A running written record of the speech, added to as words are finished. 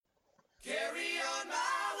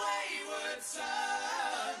son.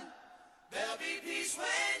 There'll be peace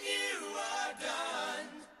when you are done.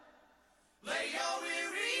 Lay your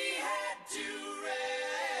weary head to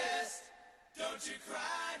rest. Don't you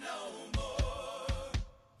cry no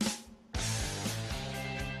more.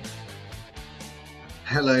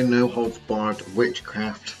 Hello, No Holds Barred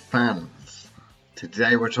Witchcraft fans.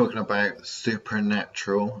 Today we're talking about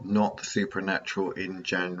Supernatural, not the Supernatural in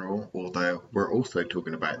general, although we're also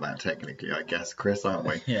talking about that technically, I guess, Chris, aren't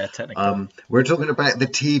we? Yeah, technically. We're talking about the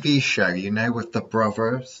TV show, you know, with the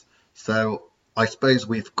brothers. So I suppose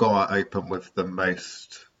we've got to open with the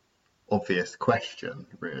most obvious question,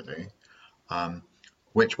 really.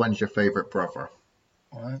 Which one's your favourite brother?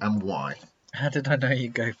 What? And why? How did I know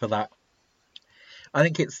you'd go for that? I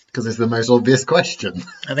think it's Because it's the most obvious question.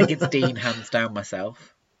 Dean, hands down,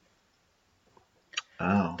 myself.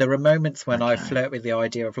 Oh. There are moments when I Okay. flirt with the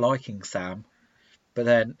idea of liking Sam, but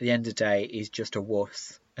then at the end of the day, he's just a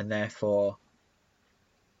wuss, and therefore,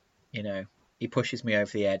 you know, he pushes me over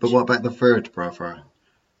the edge. But what about the third brother?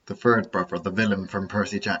 The third brother, the villain from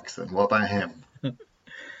Percy Jackson. What about him?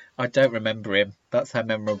 I don't remember him. That's how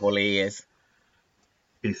memorable he is.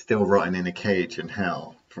 He's still rotting in a cage in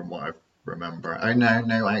hell, from what I remember. Oh,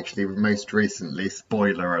 no, actually, most recently,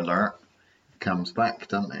 spoiler alert, comes back,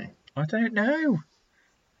 doesn't he? I don't know.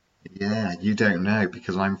 Yeah, you don't know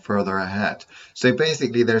because I'm further ahead. So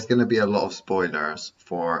basically, there's going to be a lot of spoilers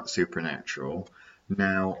for Supernatural.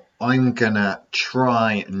 Now, I'm going to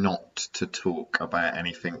try not to talk about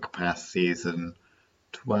anything past season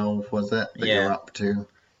 12, was it, that Yeah. you're up to?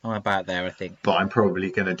 I'm about there, I think. But I'm probably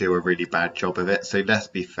going to do a really bad job of it. So let's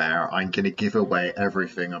be fair. I'm going to give away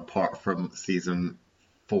everything apart from season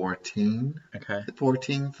 14. Okay.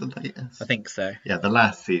 14's the latest? I think so. Yeah, the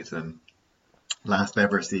last season. Last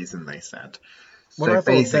ever season, they said. Well, I So thought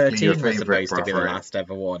basically, your 13 was favourite supposed to be the brother. last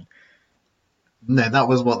ever one. No, that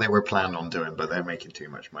was what they were planning on doing, but they're making too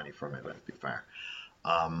much money from it, let's be fair.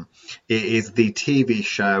 It is the TV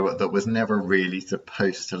show that was never really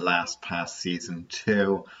supposed to last past season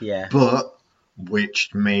 2, Yeah. but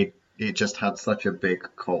which made it just had such a big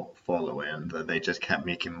cult following that they just kept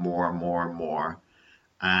making more and more and more.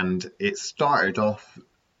 And it started off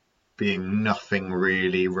being nothing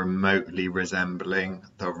really remotely resembling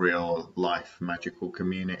the real life magical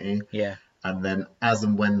community. Yeah. And then as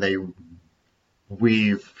and when they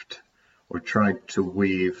weaved or tried to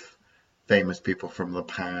weave famous people from the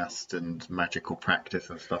past and magical practice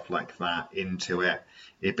and stuff like that into it,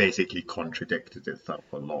 it basically contradicted itself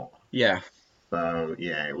a lot. Yeah. So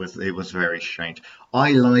yeah, it was very strange.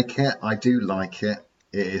 I like it. I do like it.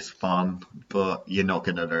 It is fun, but you're not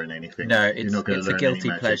going to learn anything. No, You're not going it's to a learn any guilty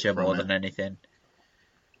magic pleasure from more it. than anything.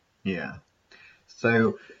 Yeah.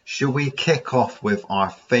 So, should we kick off with our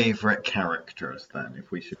favourite characters then?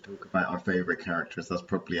 If we should talk about our favourite characters, that's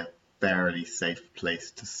probably a fairly safe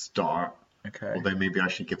place to start. Okay. Although maybe I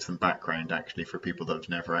should give some background actually for people that have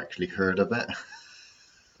never actually heard of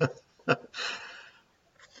it.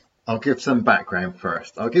 I'll give some background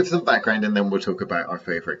first. I'll give some background and then we'll talk about our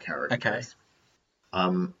favourite characters. Okay.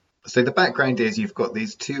 So the background is you've got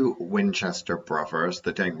these two Winchester brothers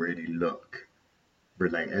that don't really look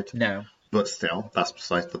related. No. But still, that's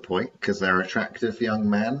besides the point, because they're attractive young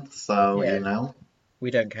men, so, Yeah. you know, We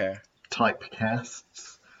don't care.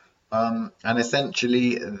 typecasts. And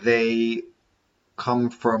essentially, they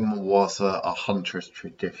come from what's a hunter's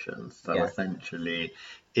tradition. So Yeah. essentially,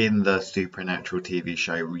 in the Supernatural TV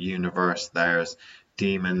show universe, there's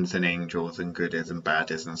demons and angels and goodies and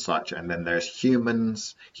baddies and such. And then there's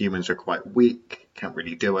humans. Humans are quite weak, can't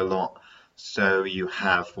really do a lot. So you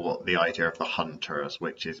have what the idea of the hunters,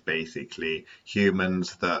 which is basically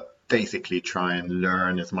humans that basically try and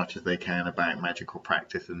learn as much as they can about magical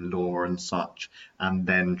practice and lore and such, and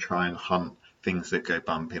then try and hunt things that go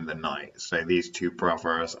bump in the night. So these two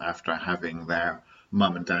brothers, after having their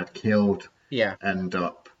mum and dad killed, Yeah. end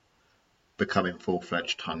up becoming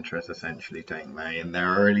full-fledged hunters, essentially, don't they? In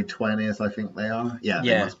their early 20s, I think they are. Yeah, they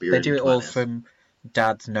Yeah. must be They early do it all 20s. from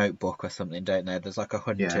Dad's notebook or something, don't they? There's like a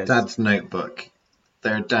Yeah, hunter's. Dad's notebook.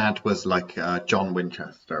 Their dad was like John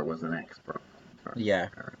Winchester was an expert hunter, Yeah.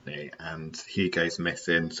 apparently, and he goes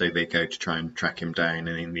missing. So they go to try and track him down,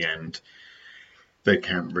 and in the end, they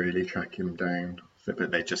can't really track him down. So, but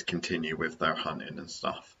they just continue with their hunting and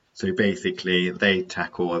stuff. So basically, they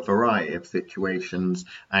tackle a variety of situations,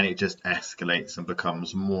 and it just escalates and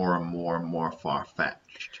becomes more and more and more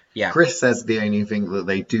far-fetched. Yeah. Chris says the only thing that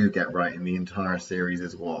they do get right in the entire series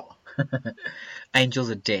is what?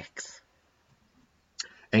 Angels are dicks.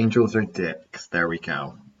 Angels are dicks. There we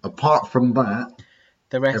go. Apart from that,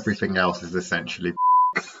 The rest. everything else is essentially.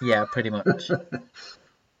 Yeah, pretty much.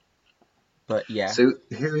 But yeah. So,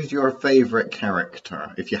 who is your favourite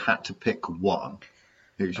character? If you had to pick one,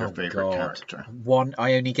 who's your Oh favourite God. character? One.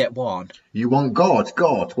 I only get one. You want God?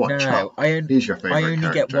 God, what No, Chuck? I He's your I favourite only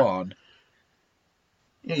get character. one.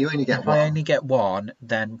 Yeah, you only get If one. I only get one,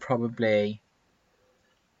 then probably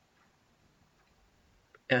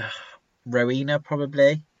Rowena,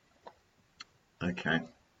 probably. Okay.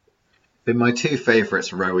 Then my two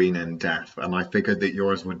favourites, Rowena and Death, and I figured that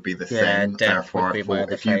yours would be the Yeah, same. Death Therefore, would I be my thought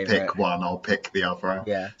other if you favourite. pick one, I'll pick the other.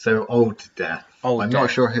 Yeah. So, Old Death. Old I'm Death.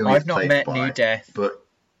 not sure who he's I've not played met by, New Death, but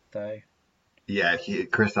though. yeah,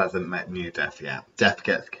 Chris hasn't met New Death yet. Death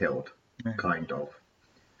gets killed, Mm. kind of.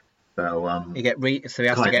 So, So he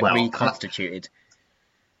has to get reconstituted.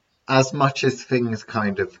 as much as things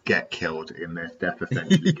kind of get killed in this, Death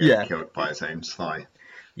essentially gets Yeah. killed by his own scythe.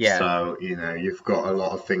 Yeah. So, you've got a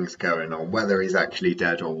lot of things going on. Whether he's actually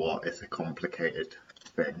dead or what is a complicated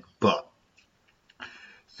thing. But,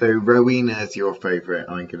 so Rowena is your favourite.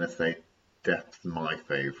 I'm going to say Death's my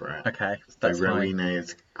favourite. Okay, So that's fine. Rowena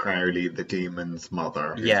is Crowley, the demon's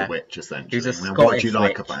mother, who's Yeah. a witch, essentially. Who's a And what do you Scottish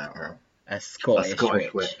like witch. about her? A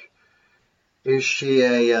Scottish, witch. Is she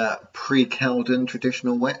a pre-Kelden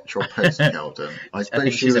traditional witch or post-Kelden? I suppose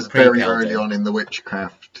think she she's a was very pre-Kelden. early on in the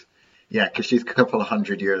witchcraft. Yeah, because she's a couple of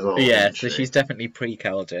 100 years old. Yeah, isn't so she? she's definitely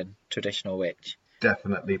pre-Kelden, traditional witch.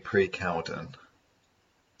 Definitely pre-Kelden.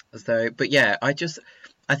 So, but yeah, I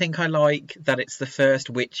think I like that it's the first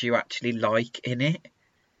witch you actually like in it.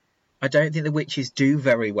 I don't think the witches do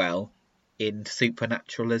very well in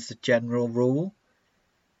Supernatural as a general rule.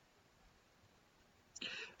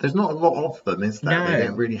 There's not a lot of them, is there? No. They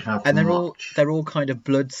don't really have And much. they're all kind of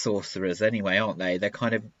blood sorcerers anyway, aren't they? They're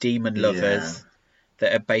kind of demon lovers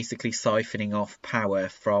that are basically siphoning off power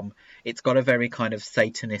from. It's got a very kind of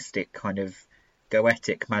satanistic, kind of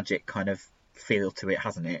goetic magic kind of feel to it,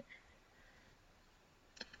 hasn't it?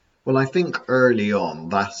 Well, I think early on,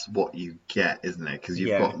 that's what you get, isn't it? Because you've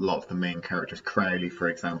Yeah. got a lot of the main characters. Crowley, for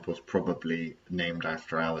example, is probably named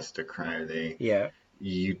after Aleister Crowley. Yeah.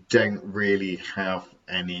 You don't really have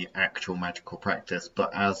any actual magical practice,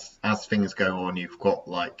 but as things go on, you've got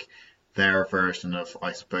like their version of,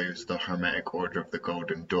 I suppose, the Hermetic Order of the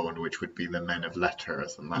Golden Dawn, which would be the Men of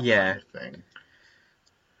Letters and that Yeah. kind of thing.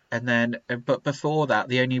 And then, but before that,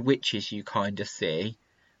 the only witches you kind of see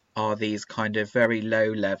are these kind of very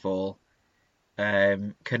low level,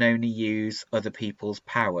 can only use other people's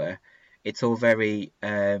power. It's all very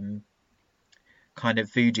kind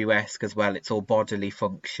of voodoo-esque as well. It's all bodily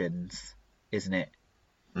functions, isn't it?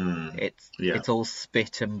 It's all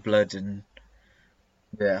spit and blood and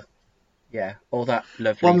yeah, all that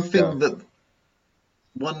lovely stuff.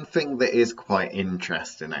 One thing that is quite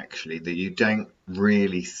interesting, actually, that you don't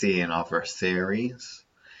really see in other series,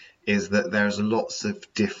 is that there's lots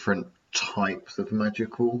of different types of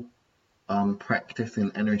magical practice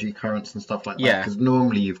in energy currents and stuff like that. Yeah. Because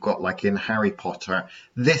normally you've got, like in Harry Potter,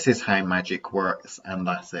 this is how magic works and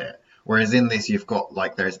that's it. Whereas in this you've got,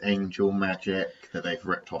 like, there's angel magic that they've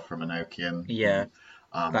ripped off from Enochian. Yeah,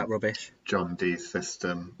 that rubbish. John Dee's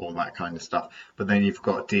system, all that kind of stuff. But then you've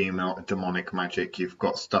got demonic magic, you've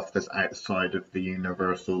got stuff that's outside of the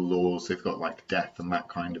universal laws, you've got like death and that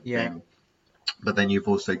kind of thing. But then you've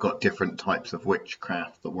also got different types of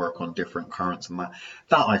witchcraft that work on different currents and that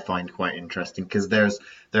I find quite interesting, because there's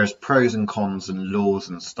pros and cons and laws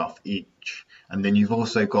and stuff each. And then you've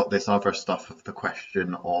also got this other stuff of the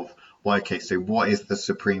question of, well, okay, so what is the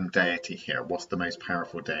supreme deity here? What's the most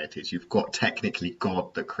powerful deities? You've got technically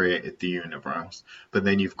God that created the universe, but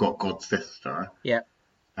then you've got God's sister. Yeah.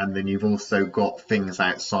 And then you've also got things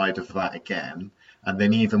outside of that again. And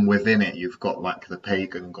then even within it, you've got like the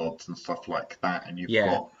pagan gods and stuff like that. And you've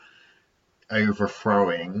got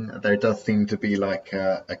overthrowing. There does seem to be like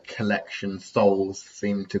a collection. Souls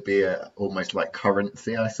seem to be almost like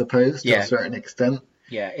currency, I suppose, to a certain extent.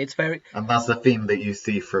 Yeah, it's very... And that's a theme that you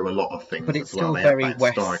see through a lot of things. But it's as well. still very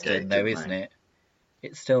Western, though, isn't it?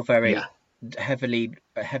 It's still very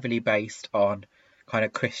heavily based on kind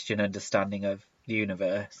of Christian understanding of the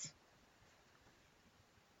universe.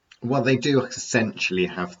 Well, they do essentially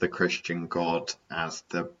have the Christian God as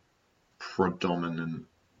the predominant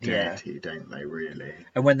deity, don't they, really?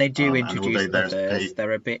 And when they do introduce others,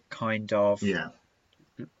 they're a bit kind of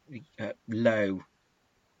low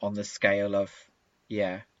on the scale of,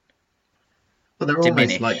 well, they're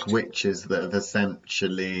diminished. almost like witches that have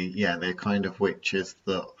essentially, they're kind of witches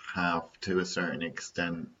that have, to a certain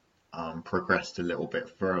extent, progressed a little bit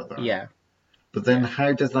further. Yeah. But then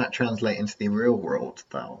how does that translate into the real world,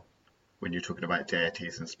 though? When you're talking about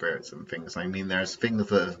deities and spirits and things. I mean, there's things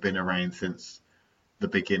that have been around since the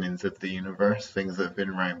beginnings of the universe, things that have been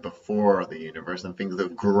around before the universe, and things that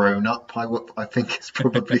have grown up. I think it's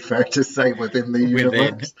probably fair to say within the within.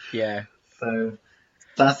 universe. Yeah. So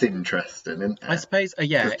that's interesting, isn't I it? suppose,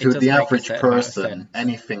 yeah, Because it to does the make a average certain amount of person, sense.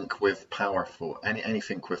 anything with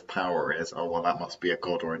anything with power is, oh well, that must be a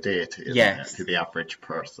god or a deity, isn't Yes. it? To the average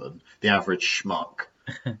person, the average schmuck.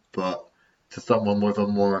 But to someone with a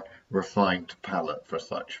more refined palate for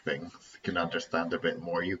such things, can understand a bit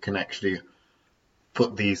more. You can actually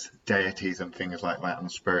put these deities and things like that and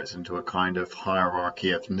spirits into a kind of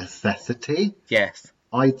hierarchy of necessity. Yes.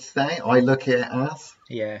 I'd say I look at it as.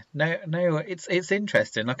 Yeah. No, it's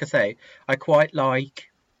interesting. Like I say, I quite like,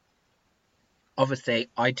 obviously,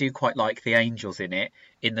 I do quite like the angels in it,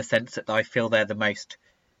 in the sense that I feel they're the most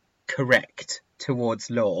correct towards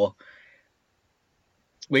law,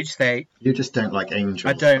 which they, You just don't like angels,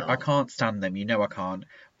 I though. can't stand them, I can't.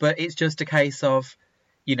 But it's just a case of,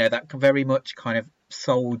 that very much kind of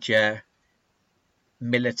soldier,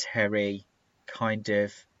 military kind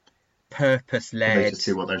of They purpose-led, just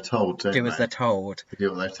do what they're told, don't do as they're they? told. They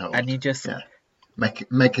do what they're told. And you just, Yeah.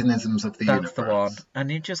 Mechanisms of the that's universe. the one. And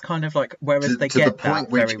you just kind of like, whereas they To the get point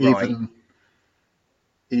that which very right.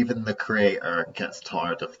 even the creator gets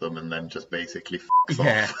tired of them and then just basically fucks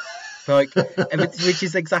Yeah. off. Like, which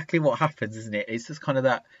is exactly what happens, isn't it? It's just kind of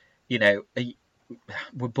that,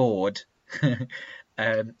 we're bored.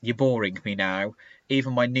 You're boring me now.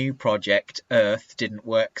 Even my new project, Earth, didn't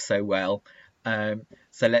work so well.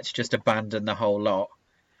 So let's just abandon the whole lot.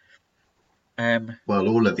 Well,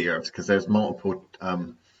 all of the Earths, because there's multiple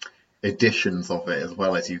editions of it as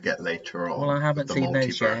well as you get later on. Well, I haven't the seen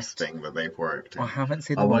those multiverse yet. thing that they've worked in. I haven't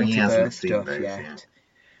seen the well, he hasn't multiverse seen stuff those yet.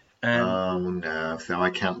 Oh no, so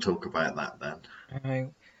I can't talk about that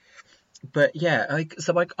then. But yeah,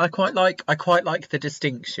 I quite like the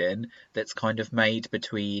distinction that's kind of made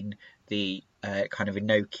between the kind of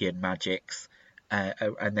Enochian magics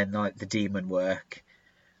and then like the demon work.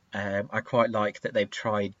 I quite like that they've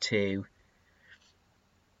tried to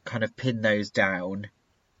kind of pin those down.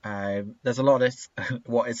 There's a lot of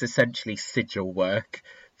what is essentially sigil work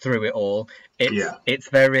through it all. It's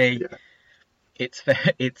very Yeah. it's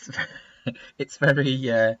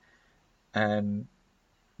very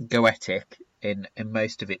goetic in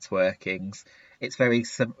most of its workings. It's very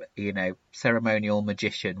ceremonial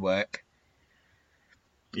magician work.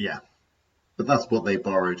 Yeah. But that's what they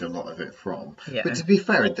borrowed a lot of it from. Yeah. But to be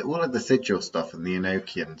fair, all of the sigil stuff and the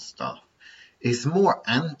Enochian stuff is more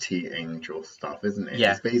anti-angel stuff, isn't it?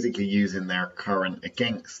 Yeah. It's basically using their current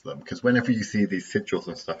against them. Because whenever you see these sigils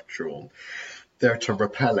and stuff drawn, they're to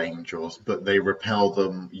repel angels, but they repel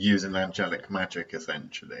them using angelic magic,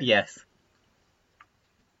 essentially. Yes.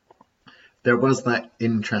 There was that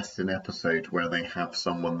interesting episode where they have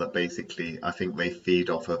someone that basically, I think they feed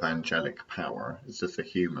off of angelic power. It's just a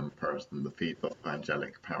human person that feeds off of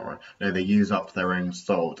angelic power. No, they use up their own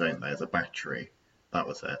soul, don't they, as a battery. That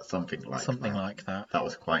was it, something like that. That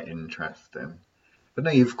was quite interesting. But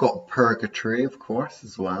no, you've got purgatory, of course,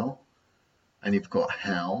 as well. And you've got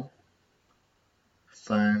hell.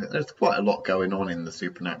 So there's quite a lot going on in the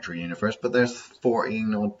supernatural universe, but there's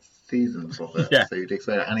 14 odd seasons of it. Yeah. So you'd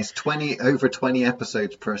expect, and it's over 20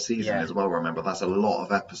 episodes per season as well. Remember, that's a lot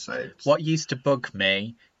of episodes. What used to bug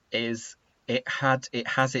me is it has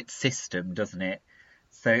its system, doesn't it?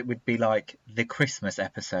 So it would be like the Christmas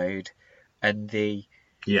episode and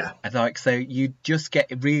so you just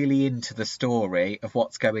get really into the story of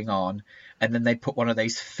what's going on, and then they put one of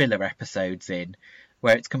those filler episodes in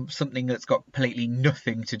where it's something that's got completely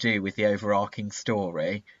nothing to do with the overarching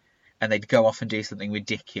story, and they'd go off and do something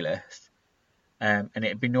ridiculous. And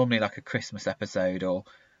it'd be normally like a Christmas episode, or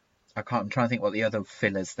I'm trying to think what the other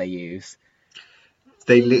fillers they use.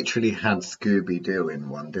 They literally had Scooby-Doo in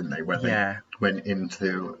one, didn't they? When they went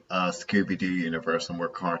into Scooby-Doo universe and were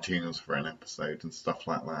cartoons for an episode and stuff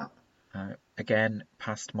like that. Again,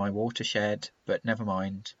 past my watershed, but never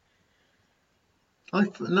mind.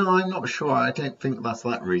 No, I'm not sure. I don't think that's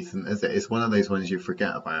that recent, is it? It's one of those ones you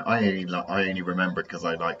forget about. I only remember because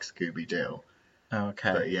I like Scooby-Doo. Oh,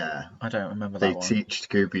 okay. But yeah, I don't remember that one. They teach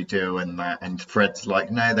Scooby-Doo and that, and Fred's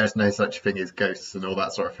like, no, there's no such thing as ghosts and all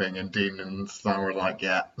that sort of thing. And Dean and Sam are like,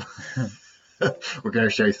 yeah, we're going to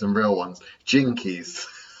show you some real ones. Jinkies.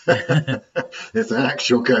 It's an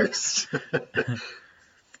actual ghost.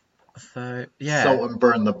 So yeah, salt and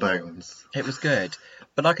burn the bones. It was good,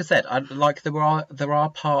 but like I said, there are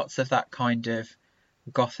parts of that kind of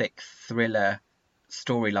gothic thriller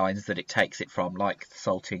storylines that it takes it from, like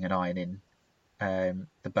salting and ironing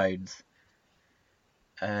the bones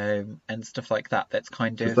and stuff like that. That's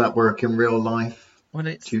kind of. Does that work in real life? Well,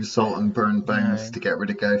 it's do you salt and burn bones to get rid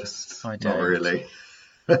of ghosts? I don't. Not really.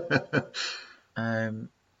 Um,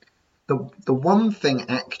 The one thing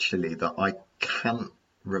actually that I can't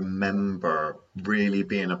remember really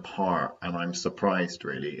being a part, and I'm surprised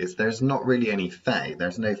really, is there's not really any Fae.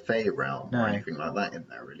 There's no Fae realm or no. anything like that in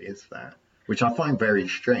there, really, is there? Which I find very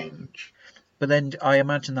strange. But then I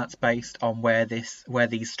imagine that's based on where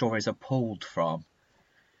these stories are pulled from.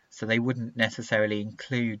 So they wouldn't necessarily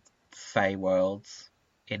include Fey worlds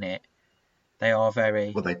in it. They are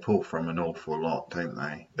very Well, they pull from an awful lot, don't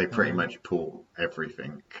they? They pretty uh, much pull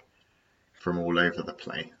everything from all over the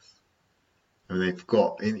place. And they've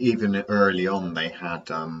got even early on they had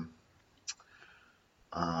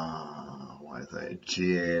what is it,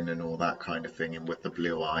 Jin and all that kind of thing, and with the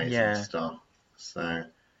blue eyes and yeah. stuff. So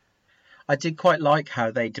I did quite like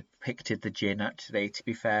how they depicted the Jinn actually, to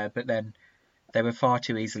be fair, but then they were far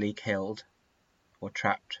too easily killed, or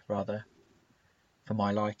trapped rather, for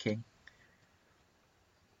my liking.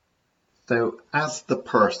 So, as the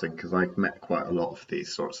person, because I've met quite a lot of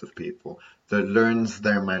these sorts of people, that learns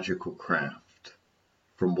their magical craft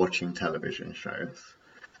from watching television shows,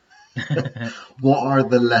 what are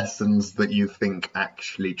the lessons that you think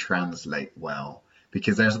actually translate well?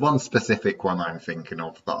 Because there's one specific one I'm thinking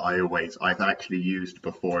of that I've actually used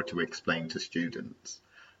before to explain to students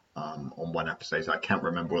on one episode. I can't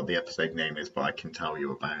remember what the episode name is, but I can tell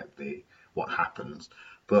you about the what happens.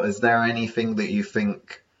 But is there anything that you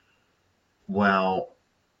think, well,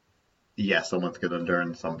 yeah, someone's going to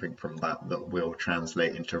learn something from that that will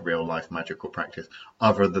translate into real life magical practice,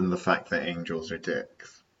 other than the fact that angels are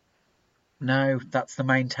dicks? No, that's the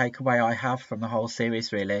main takeaway I have from the whole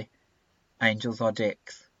series, really. Angels are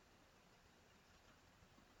dicks.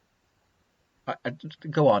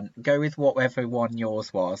 Go on, go with whatever one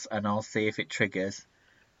yours was, and I'll see if it triggers.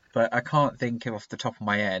 But I can't think of off the top of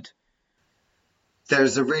my head.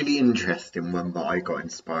 There's a really interesting one that I got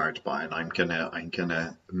inspired by, and I'm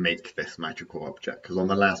gonna make this magical object because on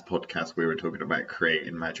the last podcast we were talking about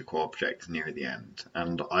creating magical objects near the end,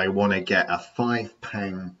 and I want to get a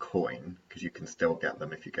 £5 coin because you can still get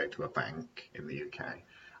them if you go to a bank in the UK.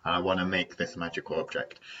 And I want to make this magical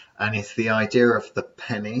object, and it's the idea of the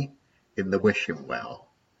penny in the wishing well.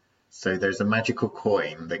 So there's a magical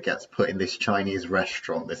coin that gets put in this Chinese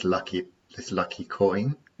restaurant, this lucky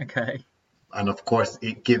coin, Okay, and of course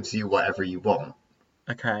it gives you whatever you want,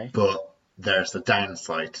 okay, but there's a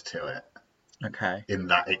downside to it okay, in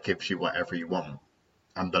that it gives you whatever you want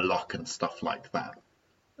and the luck and stuff like that.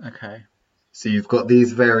 okay. So you've got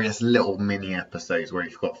these various little mini episodes where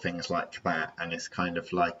you've got things like that, and it's kind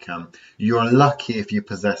of like you're lucky if you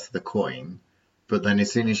possess the coin, but then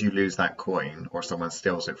as soon as you lose that coin or someone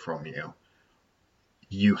steals it from you,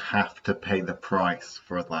 you have to pay the price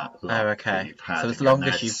for that Oh, luck that okay. you've So had, as and you're long now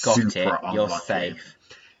as you've got super it, you're unlucky. safe.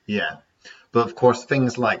 Yeah. But of course,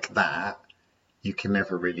 things like that, you can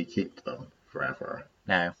never really keep them forever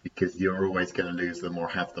No. because you're always going to lose them or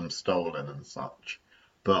have them stolen and such.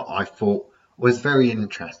 But I thought was very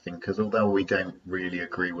interesting because although we don't really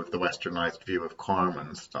agree with the westernized view of karma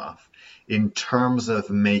and stuff, in terms of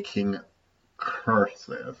making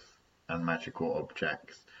curses and magical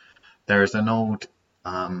objects, there's an old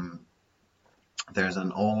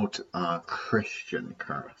Christian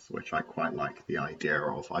curse, which I quite like the idea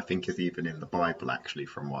of. I think is even in the Bible, actually,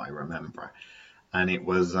 from what I remember. And it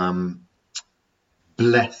was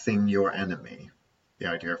blessing your enemy, the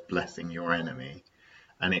idea of blessing your enemy.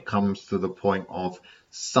 And it comes to the point of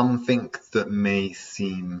something that may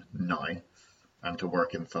seem nice and to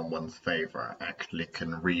work in someone's favor actually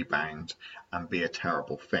can rebound and be a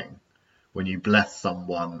terrible thing. When you bless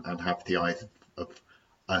someone and have the eyes of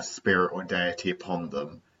a spirit or deity upon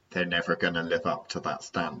them, they're never going to live up to that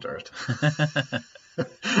standard.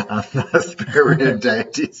 And the spirit or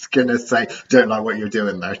deity's going to say, don't like what you're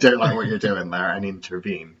doing there, don't like what you're doing there, and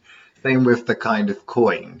intervene. Same with the kind of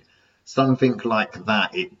coin. Something like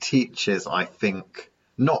that, it teaches, I think,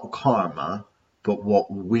 not karma, but what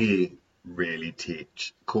we really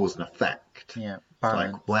teach, cause and effect. Yeah, It's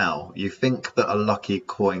balance. like, well, you think that a lucky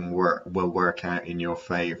coin will work out in your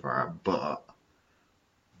favor, but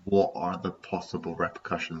what are the possible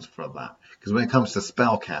repercussions for that? Because when it comes to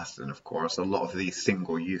spellcasting, of course, a lot of these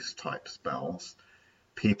single-use type spells,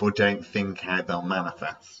 people don't think how they'll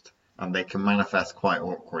manifest, and they can manifest quite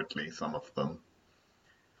awkwardly, some of them.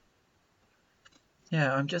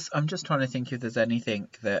 Yeah, I'm just trying to think if there's anything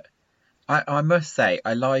that I must say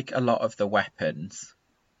I like a lot of the weapons.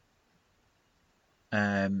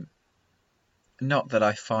 Not that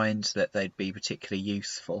I find that they'd be particularly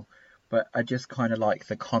useful, but I just kind of like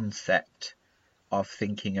the concept of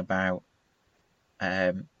thinking about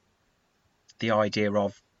the idea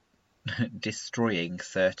of destroying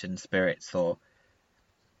certain spirits or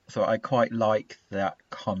So I quite like that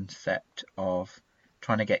concept of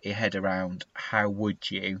trying to get your head around how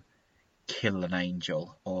would you kill an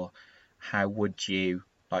angel, or how would you,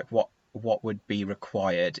 like, what would be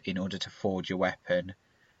required in order to forge a weapon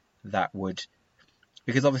that would,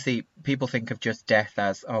 because obviously people think of just death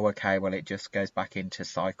as, oh, okay, well, it just goes back into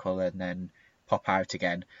cycle and then pop out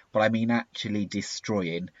again. But I mean actually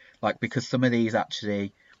destroying, like, because some of these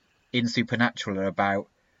actually in Supernatural are about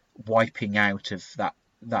wiping out of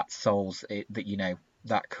that soul's, that, you know,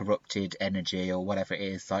 that corrupted energy or whatever it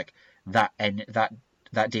is, like that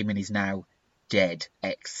demon is now dead,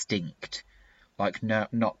 extinct, like, no,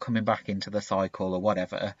 not coming back into the cycle or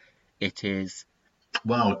whatever. It is.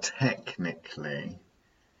 Well, technically,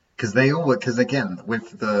 because again,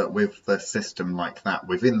 with the system like that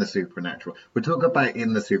within the supernatural, we're talking about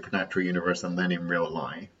in the supernatural universe and then in real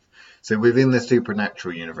life. So within the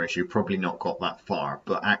supernatural universe, you've probably not got that far,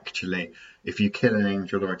 but actually, if you kill an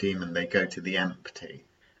angel or a demon, they go to the empty.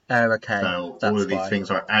 Oh, okay. So That's all of these why. things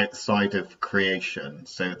are outside of creation.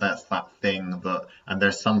 So that's that thing that, and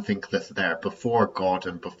there's something that's there before God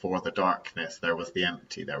and before the darkness. There was the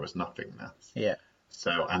empty. There was nothingness. Yeah.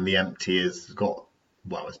 So, and the empty is got,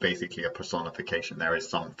 well, it's basically a personification. There is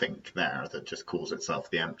something there that just calls itself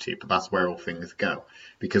the empty, but that's where all things go.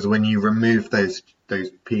 Because when you remove those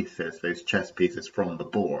pieces, those chess pieces from the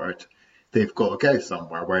board, they've got to go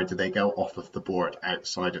somewhere. Where do they go? Off of the board,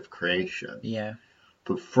 outside of creation. Yeah.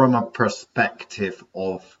 But from a perspective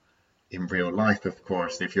of, in real life, of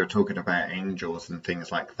course, if you're talking about angels and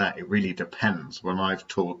things like that, it really depends. When I've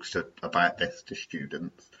talked about this to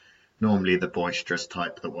students, normally the boisterous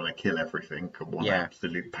type that want to kill everything and want Yeah.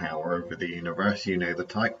 absolute power over the universe, you know the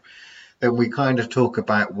type, then we kind of talk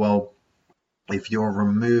about, well, if you're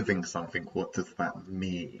removing something, what does that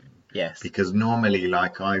mean? Yes. Because normally,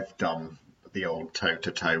 like, I've done the old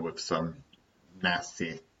toe-to-toe with some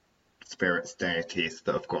nasty spirits, deities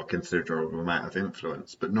that have got a considerable amount of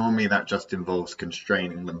influence, but normally that just involves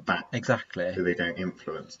constraining them back Exactly. so they don't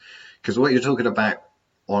influence. Because what you're talking about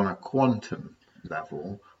on a quantum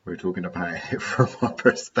level, we're talking about it from a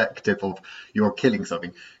perspective of you're killing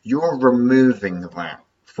something, you're removing that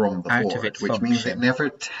from the Out board, of its which means it function. never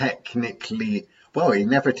technically, well, it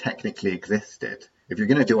never technically existed. If you're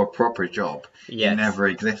going to do a proper job, Yes. it never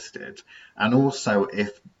existed. And also,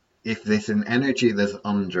 if there's an energy that's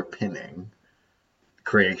underpinning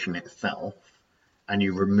creation itself, and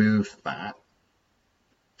you remove that,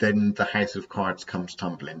 then the house of cards comes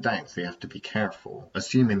tumbling down. So you have to be careful,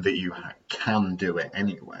 assuming that you can do it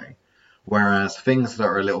anyway. Whereas things that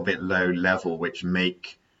are a little bit low level, which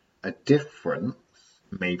make a difference,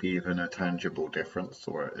 maybe even a tangible difference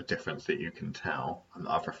or a difference that you can tell and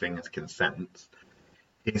other things can sense,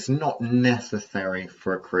 it's not necessary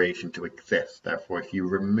for a creation to exist. Therefore, if you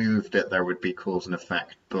removed it, there would be cause and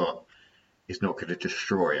effect, but it's not going to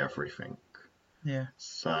destroy everything. Yeah.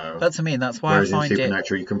 So That's what I mean. That's why I whereas in find it.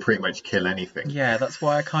 Supernatural, you can pretty much kill anything. Yeah, that's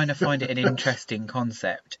why I kind of find it an interesting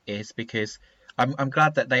concept, is because I'm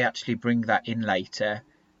glad that they actually bring that in later,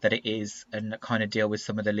 that it is, and kind of deal with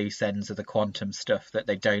some of the loose ends of the quantum stuff that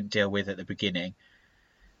they don't deal with at the beginning.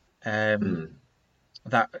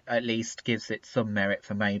 That at least gives it some merit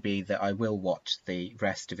for maybe that I will watch the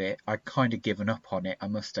rest of it. I kind of given up on it, I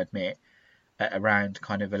must admit, at around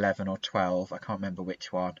kind of 11 or 12. I can't remember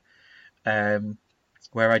which one.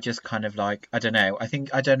 Where I just kind of like, I don't know.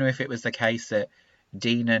 I don't know if it was the case that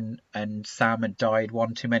Dean and Sam had died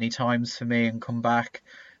one too many times for me and come back,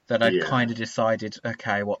 that I'd Yeah. kind of decided,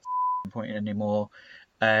 okay, what's the point anymore?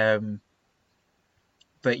 But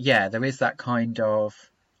yeah, there is that kind of.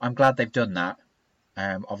 I'm glad they've done that.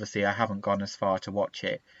 Obviously, I haven't gone as far to watch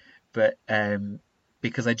it, but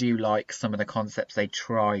because I do like some of the concepts they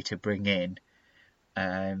try to bring in.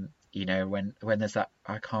 You know, when there's that,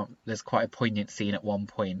 there's quite a poignant scene at one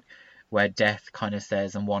point where Death kind of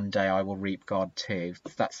says, "And one day I will reap God too."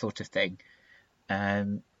 It's that sort of thing.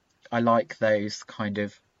 I like those kind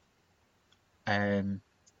of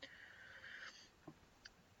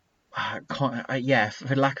yeah,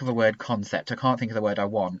 for lack of a word, concept. I can't think of the word I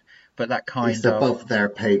want, but that kind It's of. above their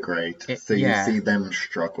pay grade. So Yeah. you see them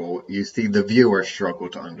struggle. You see the viewer struggle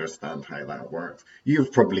to understand how that works.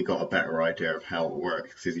 You've probably got a better idea of how it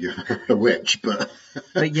works because you're a witch, but.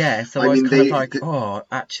 But yeah, so I was kind of like, oh,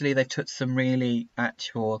 actually, they've took some really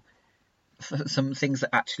some things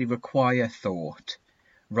that actually require thought,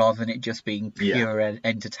 rather than it just being pure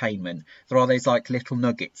entertainment. There are those like little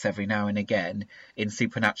nuggets every now and again in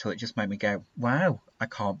Supernatural that just make me go, wow, I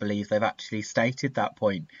can't believe they've actually stated that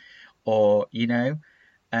point. Or, you know,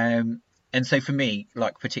 and so for me,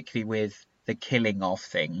 like particularly with the killing of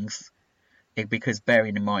things, because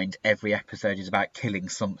bearing in mind every episode is about killing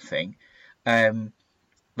something,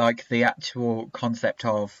 like the actual concept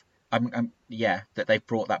of yeah, that they've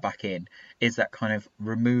brought that back in is that kind of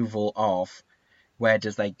removal of where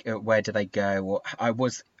do they go, or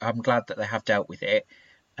I'm glad that they have dealt with it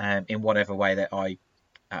in whatever way that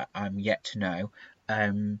I'm yet to know,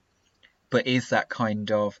 but is that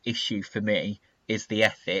kind of issue for me is the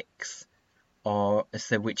ethics, or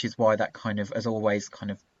so, which is why that kind of has always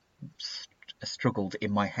kind of struggled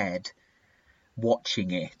in my head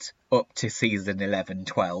watching it up to season 11,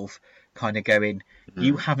 12, kind of going,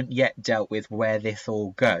 you haven't yet dealt with where this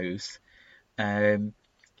all goes.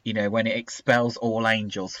 You know, when it expels all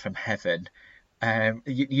angels from heaven,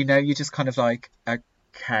 you know, you're just kind of like,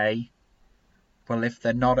 okay, well, if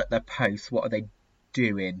they're not at their post, what are they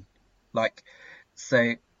doing? Like,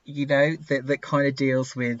 so, you know, that kind of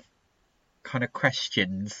deals with kind of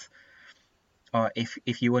questions.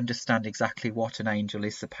 If you understand exactly what an angel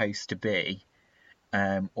is supposed to be,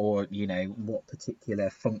 or you know what particular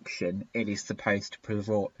function it is supposed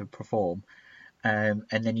to perform, and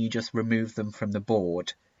then you just remove them from the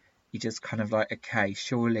board, you just kind of like, okay,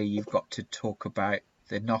 surely you've got to talk about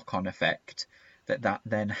the knock-on effect that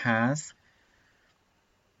then has.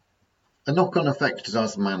 A knock-on effect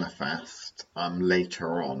does manifest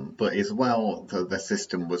later on, but as well, the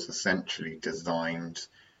system was essentially designed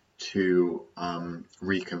to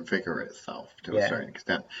reconfigure itself to a certain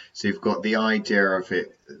extent. So you've got the idea of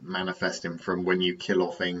it manifesting from when you kill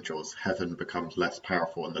off angels, heaven becomes less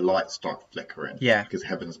powerful and the lights start flickering. Yeah. Because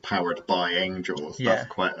heaven's powered by angels. Yeah. That's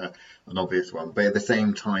quite an obvious one. But at the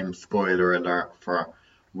same time, spoiler alert for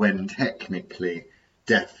when technically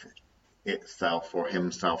death itself or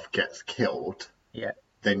himself gets killed, Yeah.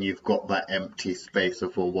 then you've got that empty space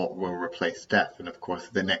of, well, what will replace death? And of course,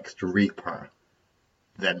 the next Reaper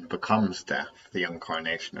then becomes death, the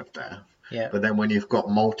incarnation of death. Yeah. But then when you've got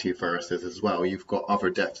multiverses as well, you've got other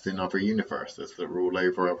deaths in other universes that rule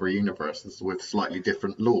over other universes with slightly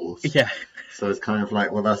different laws. Yeah. So it's kind of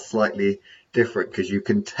like, well, that's slightly different because you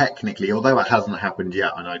can technically, although it hasn't happened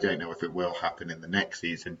yet, and I don't know if it will happen in the next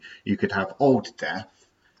season, you could have old death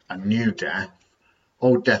and new death.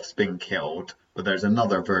 Old death's been killed, but there's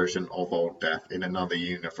another version of old death in another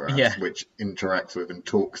universe which interacts with and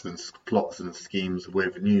talks and plots and schemes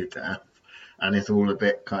with new death, and it's all a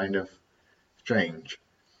bit kind of strange.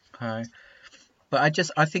 But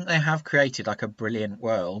I think they have created like a brilliant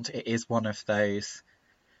world. It is one of those,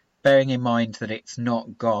 bearing in mind that it's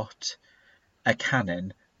not got a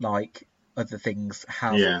canon like other things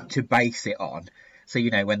have to base it on. So,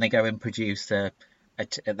 you know, when they go and produce they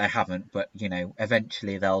haven't, but you know,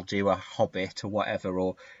 eventually they'll do a Hobbit or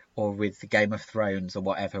whatever, or with the Game of Thrones or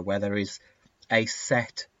whatever, where there is a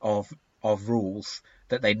set of rules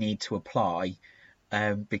that they need to apply,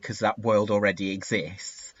 because that world already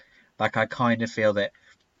exists. Like, I kind of feel that,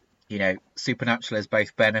 you know, Supernatural has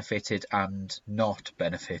both benefited and not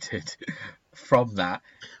benefited from that.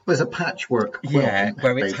 Well, it's a patchwork quilt,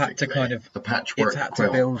 where it's had to kind of, a patchwork it's had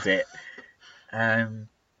quilt. to build it.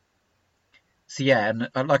 So yeah,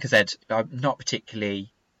 and like I said, I'm not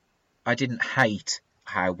particularly, I didn't hate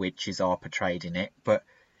how witches are portrayed in it, but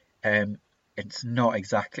it's not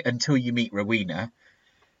exactly, until you meet Rowena,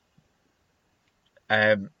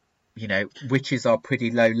 you know, witches are pretty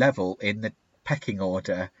low level in the pecking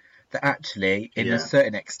order, that actually, in a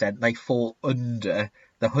certain extent, they fall under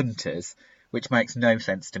the hunters, which makes no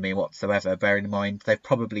sense to me whatsoever, bearing in mind they've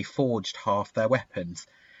probably forged half their weapons.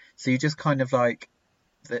 So you just kind of like,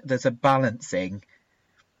 there's a balancing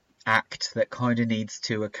act that kind of needs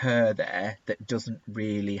to occur there that doesn't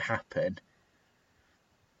really happen.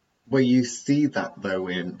 Well, you see that though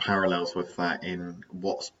in parallels with that in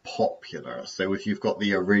what's popular. So if you've got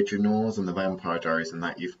the originals and the Vampire Diaries and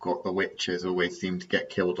that, you've got the witches always seem to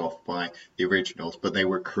get killed off by the originals, but they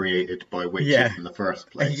were created by witches in the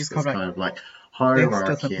first place. And you just it's kind of like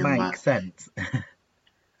hierarchy. This doesn't make sense.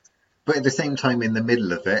 But at the same time, in the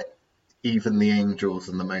middle of it, even the angels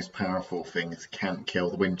and the most powerful things can't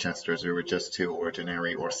kill the Winchesters, who are just too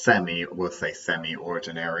ordinary, or we'll say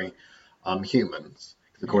semi-ordinary humans.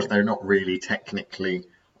 Of course, they're not really technically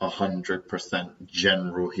 100%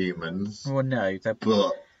 general humans. Well, no,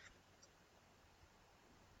 but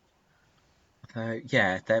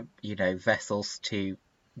they're, you know, vessels to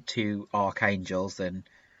archangels and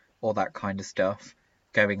all that kind of stuff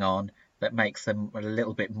going on that makes them a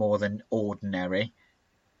little bit more than ordinary.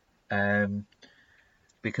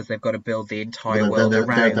 Because they've got to build the entire world around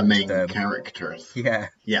them. They're the main characters.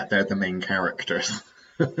 Yeah, they're the main characters.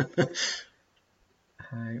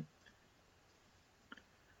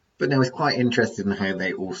 But no, it's quite interesting how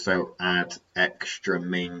they also add extra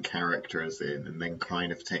main characters in and then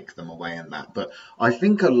kind of take them away in that. But I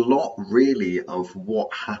think a lot really of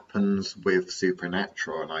what happens with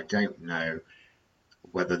Supernatural, and I don't know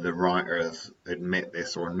whether the writers admit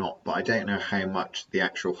this or not, but I don't know how much the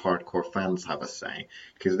actual hardcore fans have a say,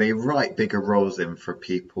 because they write bigger roles in for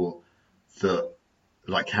people that,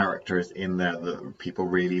 like, characters in there that people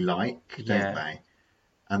really like, don't Yeah, they?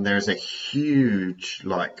 And there's a huge,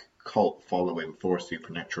 like, cult following for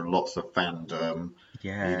Supernatural, lots of fandom,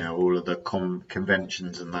 yeah, all of the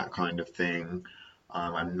conventions and that kind of thing,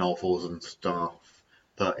 and novels and stuff.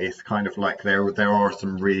 That it's kind of like there are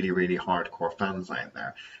some really, really hardcore fans out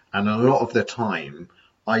there. And a lot of the time,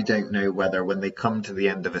 I don't know whether when they come to the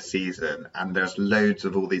end of a season and there's loads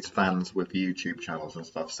of all these fans with YouTube channels and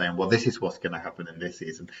stuff saying, well, this is what's going to happen in this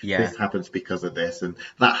season. yeah, This happens because of this, and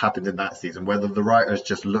that happened in that season. Whether the writers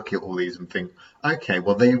just look at all these and think, okay,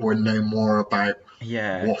 well, they will know more about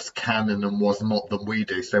yeah, what's canon and what's not than we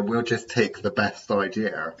do, so we'll just take the best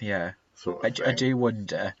idea, yeah. sort I, of I thing. do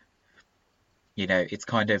wonder, it's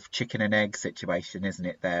kind of chicken and egg situation, isn't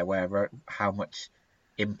it, there, where how much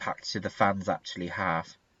impact do the fans actually have?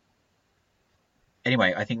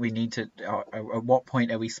 Anyway, I think we need to. At what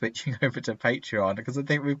point are we switching over to Patreon? Because I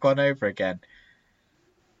think we've gone over again.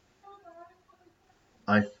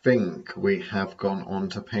 I think we have gone on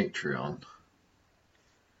to Patreon.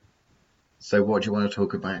 So what do you want to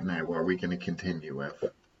talk about now? What are we going to continue with?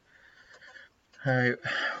 Oh,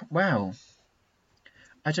 well,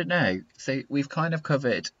 I don't know. So we've kind of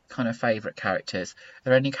covered kind of favourite characters. Are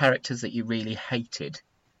there any characters that you really hated,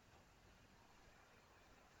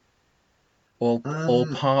 or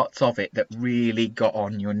Um, parts of it that really got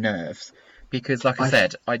on your nerves? Because, like I I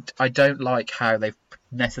said, I don't like how they've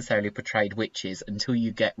necessarily portrayed witches until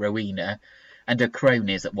you get Rowena and her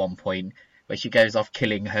cronies at one point, where she goes off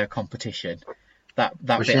killing her competition. That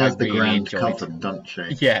Well, she bit I has the really Grand enjoyed. Coven, doesn't she?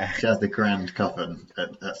 Yeah, She has the Grand Coven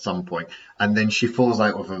at some point, and then she falls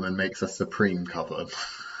out with him and makes a Supreme Coven.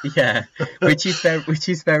 yeah, which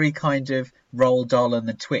is very kind of Roald Dahl and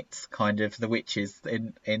the Twits, kind of the witches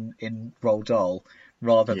in Roald Dahl,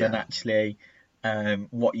 rather than Yeah. actually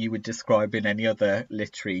what you would describe in any other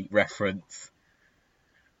literary reference.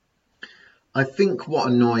 I think what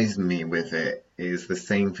annoys me with it is the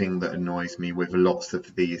same thing that annoys me with lots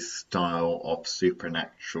of these style of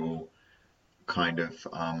supernatural kind of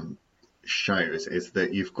shows is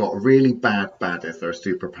that you've got really bad baddies that are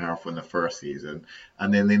super powerful in the first season,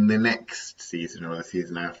 and then in the next season or the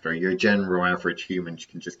season after, your general average human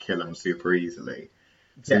can just kill them super easily.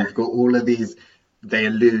 So Yeah, you've got all of these. They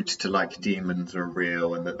allude to like demons are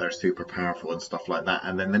real and that they're super powerful and stuff like that.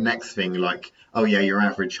 And then the next thing, like, oh yeah, your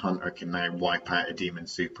average hunter can now wipe out a demon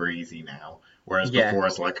super easy now. Whereas yeah, before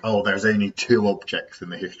it's like, oh, there's only two objects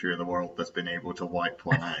in the history of the world that's been able to wipe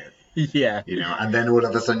one out. yeah, And then all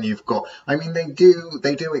of a sudden you've got, I mean, they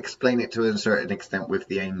do explain it to a certain extent with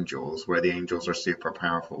the angels, where the angels are super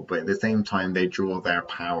powerful, but at the same time they draw their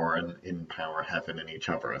power and empower heaven and each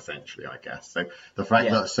other, essentially, I guess. So the fact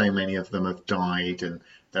yeah, that so many of them have died and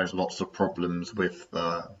there's lots of problems with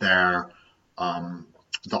their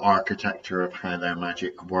the architecture of how their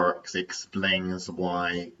magic works explains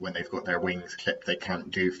why when they've got their wings clipped they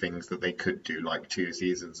can't do things that they could do like 2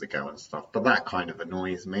 seasons ago and stuff. But that kind of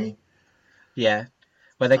annoys me. yeah.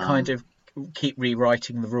 Where they kind Um, of keep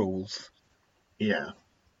rewriting the rules. yeah.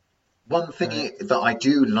 One thing Uh, that I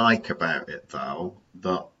do like about it, though,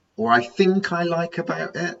 or I think I like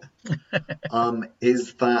about it,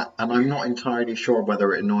 is that, and I'm not entirely sure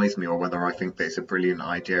whether it annoys me or whether I think that it's a brilliant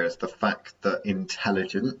idea, is the fact that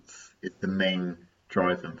intelligence is the main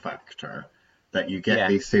driving factor. That you get yeah,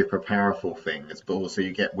 these super powerful things, but also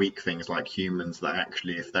you get weak things like humans that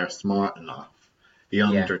actually, if they're smart enough, the yeah.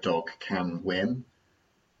 underdog can win.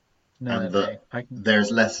 No, And no. that there's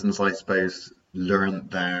lessons, I suppose,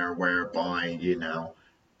 learned there whereby,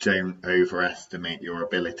 don't overestimate your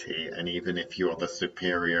ability. And even if you're the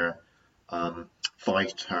superior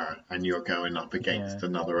fighter and you're going up Yeah. against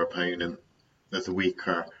another opponent that's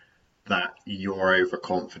weaker, that your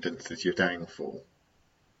overconfidence is your downfall.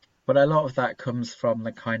 But a lot of that comes from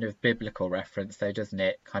the kind of biblical reference, though, doesn't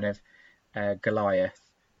it? Kind of Goliath,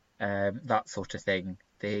 that sort of thing.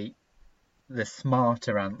 The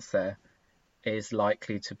smarter answer is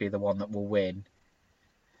likely to be the one that will win.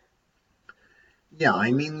 Yeah,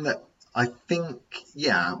 I mean that. I think,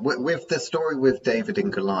 yeah, with the story with David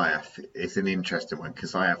and Goliath, it's an interesting one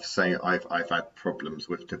because I've had problems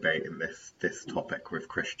with debating this topic with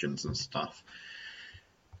Christians and stuff.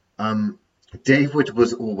 David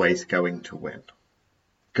was always going to win.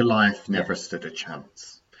 Goliath Yeah, never stood a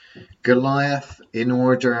chance. Goliath, in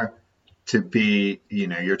order to be,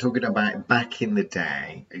 you're talking about back in the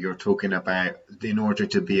day, you're talking about in order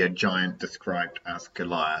to be a giant described as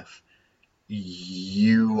Goliath,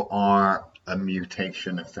 you are a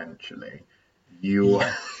mutation essentially. You,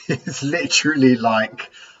 Yeah, it's literally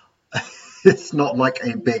like, it's not like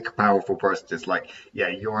a big powerful person. It's like, yeah,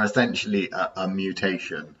 you're essentially a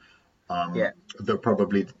mutation yeah, that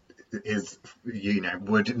probably is,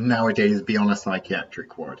 would nowadays be on a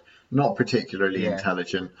psychiatric ward. Not particularly yeah,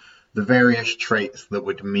 intelligent. The various traits that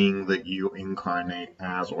would mean that you incarnate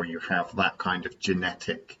as, or you have that kind of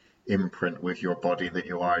genetic imprint with your body that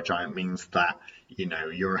you are a giant, means that,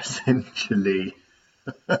 you're essentially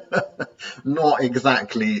not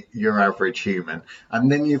exactly your average human.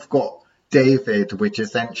 And then you've got David, which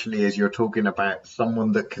essentially is you're talking about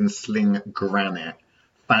someone that can sling granite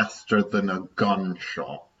faster than a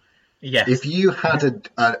gunshot. If yes, you had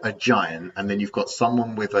a giant and then you've got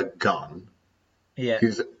someone with a gun yeah,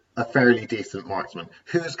 who's a fairly decent marksman,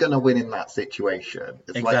 who's going to win in that situation?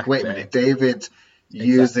 It's like, wait a exactly, minute, David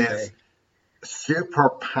uses exactly.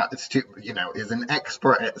 is an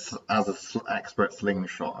expert as an expert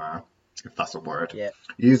slingshotter, if that's a word. Yeah,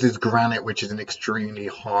 Uses granite, which is an extremely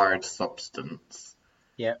hard substance.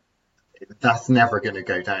 yeah, That's never going to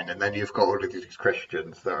go down. And then you've got all of these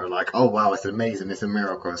Christians that are like, "Oh wow, it's amazing, it's a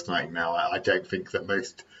miracle." It's like, no, I don't think that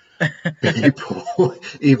most people,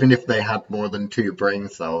 even if they had more than 2 brain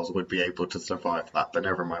cells, would be able to survive that. But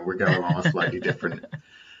never mind, we're going on a slightly different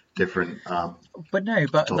but no,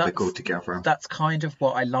 but topic altogether. that's kind of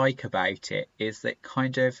what I like about it, is that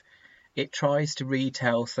kind of it tries to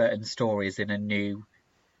retell certain stories in a new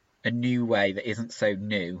way that isn't so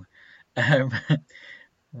new, um,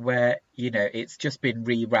 where it's just been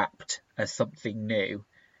rewrapped as something new.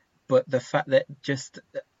 But the fact that just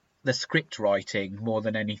the script writing more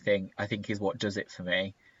than anything, I think, is what does it for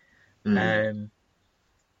me. Mm, Um,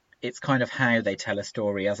 it's kind of how they tell a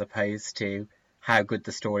story as opposed to how good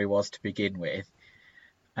the story was to begin with.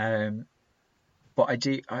 Um, but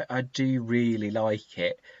I do really like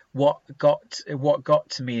it. What got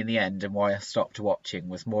to me in the end and why I stopped watching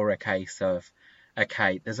was more a case of,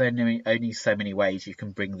 okay, there's only so many ways you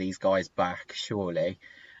can bring these guys back, surely.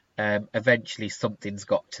 Eventually something's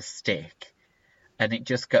got to stick, and it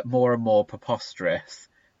just got more and more preposterous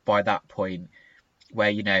by that point,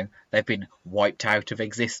 where they've been wiped out of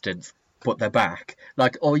existence, but they're back.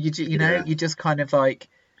 Like, or yeah. you just kind of like,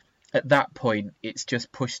 at that point, it's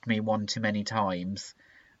just pushed me one too many times.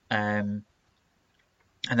 Um,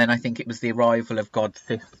 and then I think it was the arrival of God's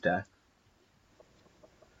sister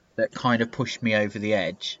that kind of pushed me over the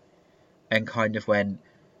edge and kind of went,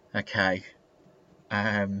 okay.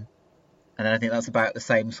 Um, and then I think that's about the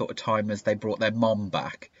same sort of time as they brought their mom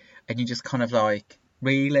back, and you just kind of like,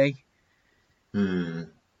 really? Mm,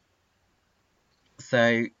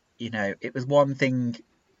 So it was one thing.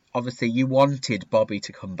 Obviously, you wanted Bobby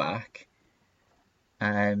to come back,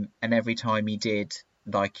 and every time he did,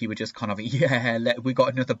 like, you were just kind of, yeah, we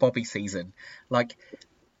got another Bobby season. Like,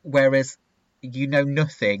 whereas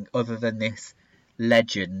nothing other than this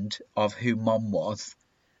legend of who Mom was,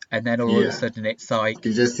 and then all of a yeah. sudden it's like,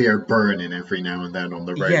 You just hear burning every now and then on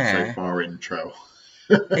the road so yeah, far intro.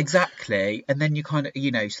 exactly. And then you kind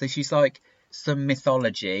of, so she's like some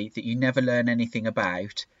mythology that you never learn anything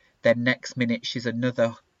about. Then next minute she's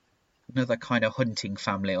another kind of hunting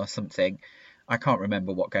family or something. I can't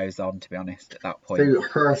remember what goes on, to be honest, at that point. So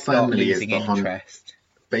her I start family is losing the hunt. interest.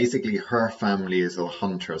 Basically, her family is a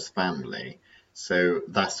hunter's family. So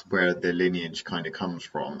that's where the lineage kind of comes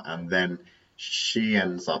from. And then she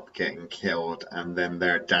ends up getting killed, and then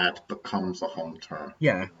their dad becomes a hunter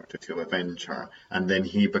Yeah, in order to avenge her. And then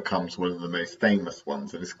he becomes one of the most famous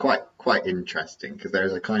ones. And it's quite interesting because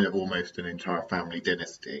there's a kind of almost an entire family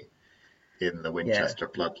dynasty in the yeah. Winchester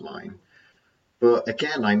bloodline. But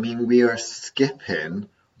again, I mean, we are skipping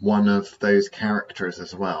one of those characters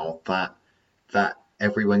as well that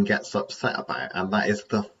everyone gets upset about, and that is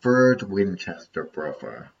the third Winchester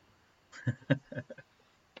brother.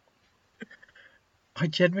 I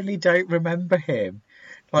generally don't remember him.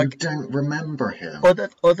 You Like, don't remember him? other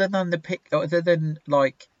than other than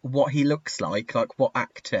like what he looks like what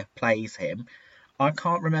actor plays him, I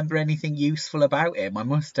can't remember anything useful about him, I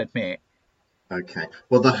must admit. Okay.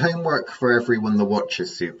 Well, the homework for everyone that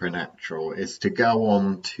watches Supernatural is to go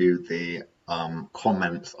on to the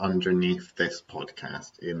comments underneath this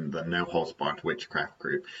podcast in the No Holds Barred Witchcraft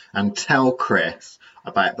group and tell Chris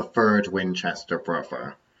about the third Winchester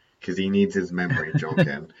brother because he needs his memory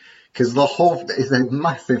jogging. Because the whole is a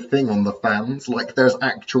massive thing on the fans. Like, there's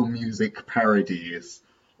actual music parodies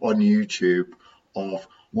on YouTube of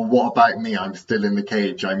well, what about me? I'm still in the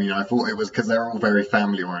cage. I mean, I thought it was because they're all very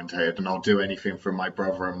family oriented and I'll do anything for my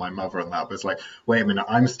brother and my mother and that. But it's like, wait a minute,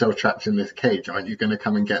 I'm still trapped in this cage. Aren't you going to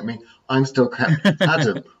come and get me? I'm still trapped.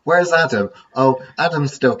 Adam, where's Adam? Oh,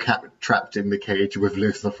 Adam's still trapped in the cage with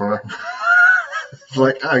Lucifer. It's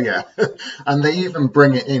like, oh yeah. And they even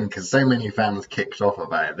bring it in because so many fans kicked off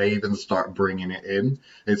about it. They even start bringing it in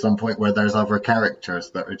at some point where there's other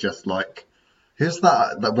characters that are just like, who's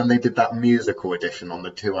that? That when they did that musical edition on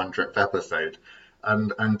the 200th episode,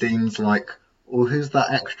 and Dean's like, well, who's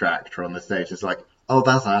that extra actor on the stage? It's like, oh,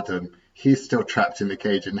 that's Adam. He's still trapped in the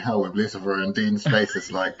cage in hell with Lucifer, and Dean's face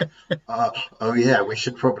is like, oh yeah, we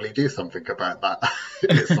should probably do something about that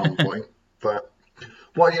at some point. But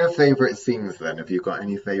what are your favourite scenes then? Have you got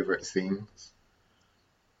any favourite scenes?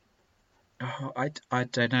 Oh, I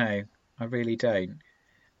don't know. I really don't.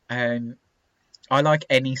 Um, I like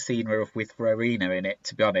any scene with Rowena in it,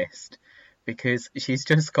 to be honest, because she's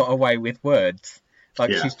just got away with words.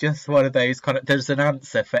 Like Yeah, she's just one of those kind of. There's an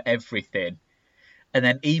answer for everything, and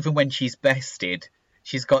then even when she's bested,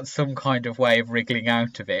 she's got some kind of way of wriggling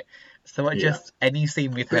out of it. So I yeah. just any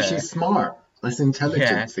scene with But her, she's smart. That's yeah,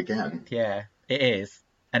 intelligence again. yeah, it is,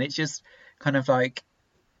 and it's just kind of like.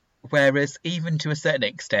 Whereas even to a certain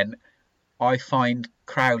extent, I find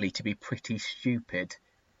Crowley to be pretty stupid.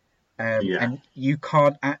 Yeah, And you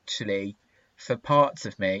can't actually, for parts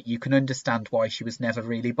of me, you can understand why she was never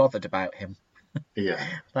really bothered about him. yeah.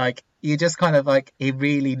 Like, you just kind of like, he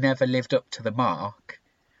really never lived up to the mark.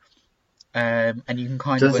 And you can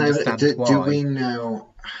kind of understand Do we why.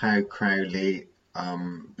 know how Crowley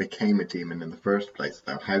became a demon in the first place,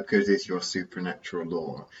 though? How good is your supernatural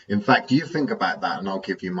lore? In fact, you think about that, and I'll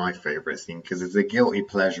give you my favourite scene because it's a guilty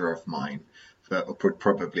pleasure of mine that would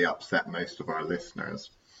probably upset most of our listeners.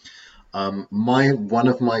 My one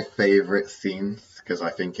of my favourite scenes, because I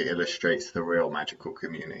think it illustrates the real magical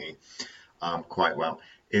community quite well,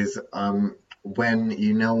 is when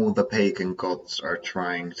you know all the pagan gods are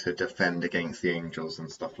trying to defend against the angels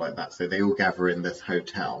and stuff like that. So they all gather in this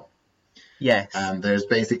hotel, Yes, and there's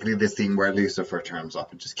basically this scene where Lucifer turns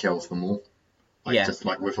up and just kills them all, like yeah, just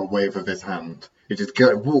like with a wave of his hand. He just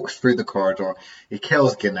walks through the corridor. He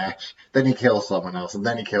kills Ganesh, then he kills someone else, and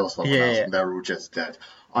then he kills someone yeah, else, yeah, and they're all just dead.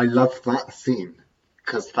 I love that scene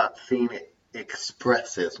because that scene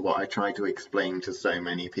expresses what I try to explain to so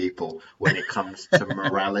many people when it comes to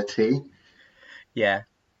morality. yeah,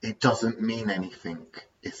 It doesn't mean anything.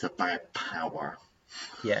 It's about power.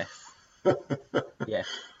 yes, yes,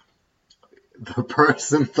 The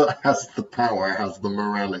person that has the power has the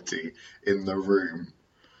morality in the room,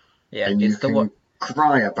 yeah. and you It's the what? can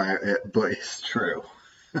cry about it, but it's true.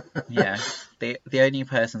 Yeah, the only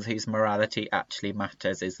person whose morality actually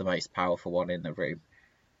matters is the most powerful one in the room.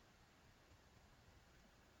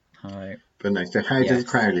 Oh, But no, so how does yes.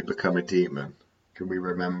 Crowley become a demon? Can we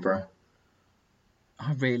remember?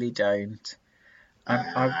 I really don't. I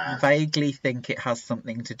Ah, vaguely think it has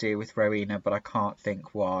something to do with Rowena, but I can't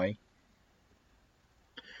think why.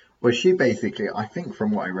 well, she basically, I think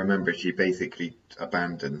from what I remember, she basically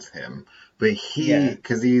abandons him. But Yeah,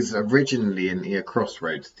 because he's originally a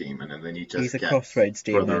crossroads demon, and then he he's just a gets crossroads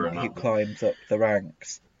further demon and who up. climbs up the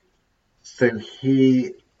ranks. So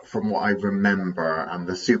he, from what I remember, and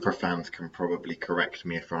the super fans can probably correct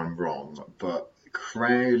me if I'm wrong, but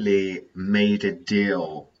Crowley made a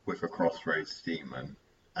deal with a Crossroads demon,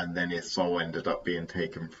 and then his soul ended up being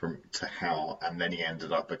taken from to hell, and then he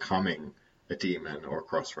ended up becoming a demon or a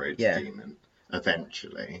Crossroads Yeah, demon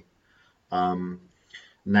eventually. Um,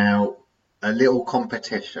 Now, a little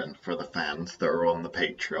competition for the fans that are on the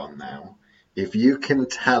Patreon now. If you can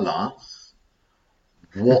tell us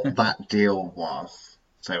what that deal was.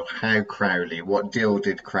 So what deal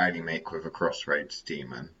did Crowley make with a Crossroads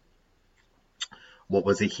demon? What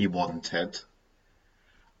was it he wanted?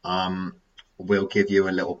 Um, we'll give you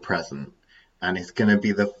a little present. And it's going to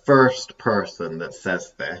be the first person that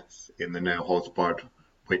says this in the No Holds Barred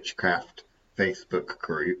Witchcraft Facebook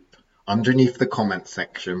group underneath the comment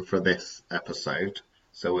section for this episode.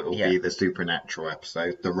 So it will yeah. be the supernatural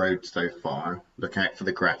episode, the road so far. Look out for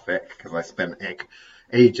the graphic because I spent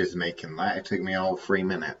ages making that. It took me all 3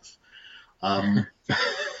 minutes. Um,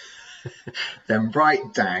 then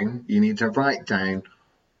you need to write down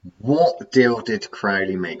what deal did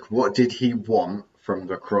Crowley make? What did he want from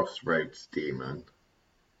the Crossroads demon?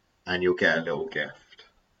 And you'll get a little gift.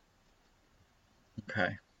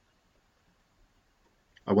 Okay.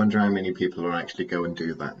 I wonder how many people will actually go and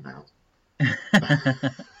do that now.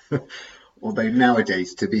 Although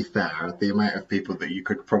nowadays, to be fair, the amount of people that you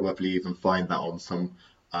could probably even find that on some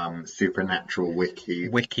Supernatural wiki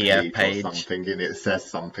Wikia page or page. something, and it says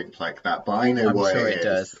something like that. But I know I'm what sure it it is.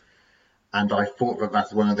 does. And I thought that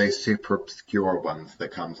that's one of those super obscure ones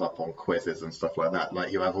that comes up on quizzes and stuff like that.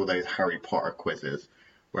 Like you have all those Harry Potter quizzes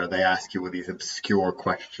where they ask you all these obscure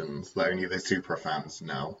questions that only the super fans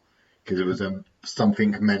know. Because it was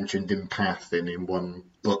something mentioned in passing in one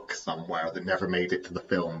book somewhere that never made it to the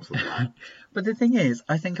films and that. But the thing is,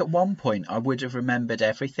 I think at one point I would have remembered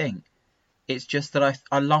everything. It's just that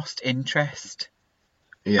I lost interest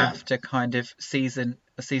Yeah. after kind of season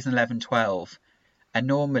 11, 12. And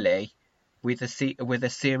normally with a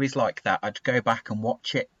series like that, I'd go back and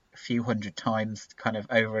watch it a few hundred times, kind of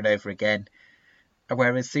over and over again.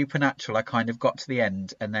 Whereas Supernatural, I kind of got to the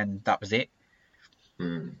end and then that was it.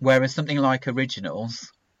 Whereas something like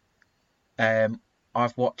Originals,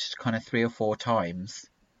 I've watched kind of 3 or 4 times.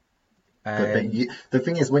 But the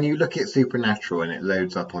thing is, when you look at Supernatural and it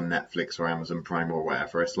loads up on Netflix or Amazon Prime or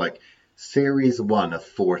whatever, it's like series 1 of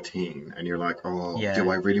 14, and you're like, oh, Yeah. do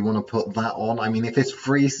I really want to put that on? I mean, if it's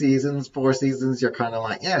 3 seasons, 4 seasons, you're kind of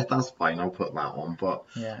like, yeah, that's fine, I'll put that on. But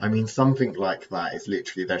Yeah. I mean, something like that is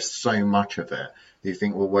literally, there's so much of it. You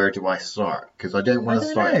think, well, where do I start? Because I don't want to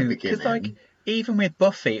start at the beginning. Because like even with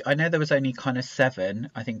Buffy, I know there was only kind of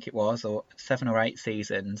 7, I think it was, or 7 or 8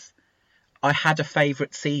 seasons. I had a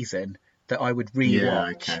favourite season that I would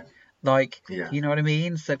rewatch. Yeah, okay. Like, Yeah. you know what I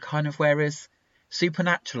mean? So kind of whereas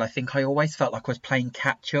Supernatural, I think I always felt like I was playing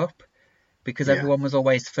catch up because Yeah. everyone was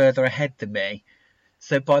always further ahead than me.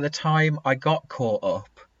 So by the time I got caught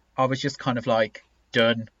up, I was just kind of like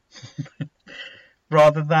done.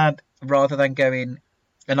 rather than going,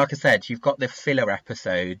 and like I said, you've got the filler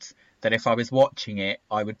episodes that if I was watching it,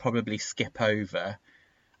 I would probably skip over.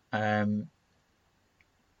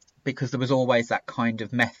 Because there was always that kind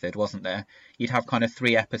of method, wasn't there? You'd have kind of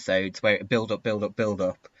 3 episodes where it build up,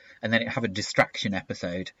 and then it'd have a distraction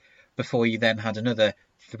episode before you then had another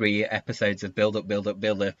 3 episodes of build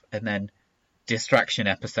up, and then distraction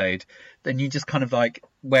episode. Then you just kind of like,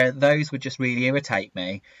 where those would just really irritate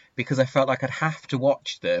me because I felt like I'd have to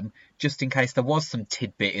watch them just in case there was some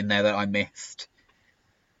tidbit in there that I missed.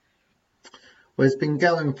 Well, it's been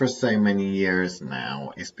going for so many years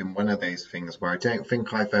now. It's been one of those things where I don't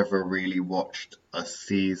think I've ever really watched a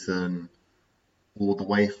season all the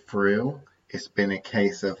way through. It's been a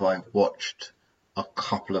case of I've watched a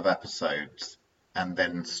couple of episodes and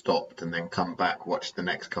then stopped and then come back, watch the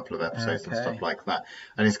next couple of episodes and Okay. stuff like that.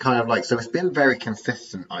 And it's kind of like, so it's been very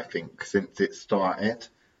consistent, I think, since it started.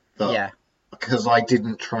 Yeah. Because I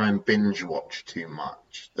didn't try and binge watch too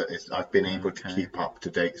much, I've been able to Okay. keep up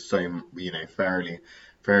to date so,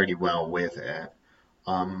 fairly well with it.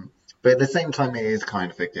 But at the same time, it is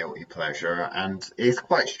kind of a guilty pleasure, and it's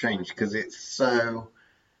quite strange because it's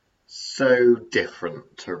so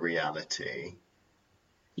different to reality.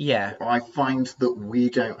 Yeah. I find that we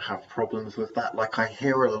don't have problems with that. Like, I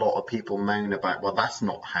hear a lot of people moan about, well, that's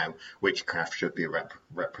not how witchcraft should be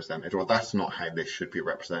represented, or that's not how this should be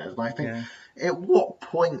represented. And I think, at what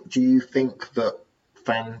point do you think that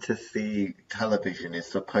fantasy television is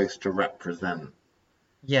supposed to represent?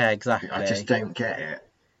 Yeah, exactly. I just don't get it.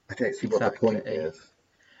 I don't see what the point Exactly. is.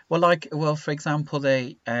 Well, for example,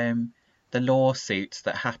 the lawsuits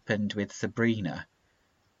that happened with Sabrina.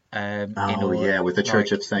 With the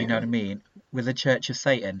Church of Satan. You know what I mean? With the Church of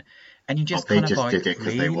Satan. And you just They kind of just like, did it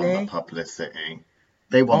because they want really? the publicity.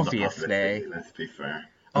 They want Obviously. the publicity, let's be fair.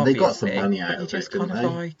 And they got some Obviously, money but out you of just it, didn't kind they?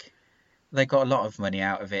 of like, they got a lot of money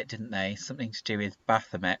out of it, didn't they? Something to do with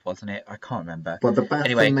Baphomet, wasn't it? I can't remember. Well, the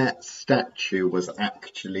Baphomet Anyway. statue was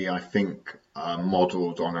actually, I think,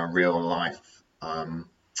 modelled on a real-life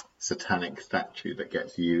satanic statue that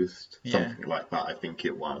gets used. Yeah. Something like that, I think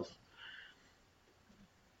it was.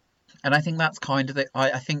 And I think that's kind of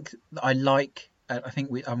I think I like. I think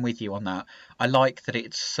I'm with you on that. I like that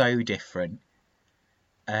it's so different,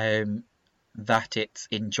 that it's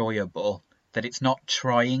enjoyable, that it's not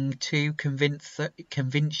trying to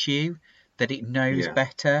convince you that it knows Yeah.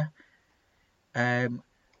 better.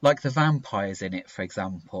 Like the vampires in it, for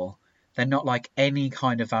example, they're not like any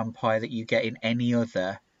kind of vampire that you get in any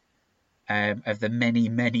other of the many,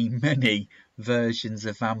 many, many versions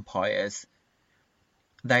of vampires.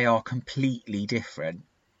 They are completely different.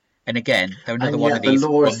 And again, they're another one of these the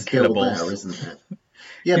lore's still there, unkillables. isn't it?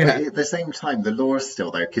 Yeah, Yeah. but at the same time, the lore's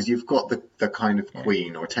still there because you've got the kind of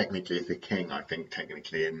queen, or technically the king, I think,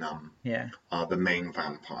 technically in Yeah. the main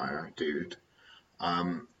vampire dude,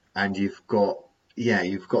 and you've got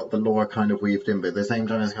the lore kind of weaved in, but at the same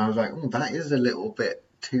time, it's kind of like, that is a little bit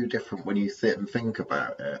too different when you sit and think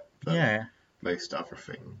about it. Than Yeah. most other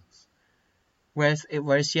things. Whereas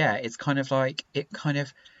it's kind of like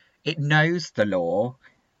it knows the law,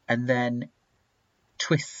 and then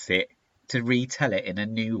twists it to retell it in a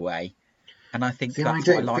new way. And I think See, that's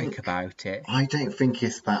what I like about it. I don't think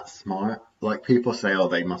it's that smart. Like people say, oh,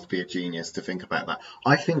 they must be a genius to think about that.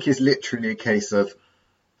 I think it's literally a case of,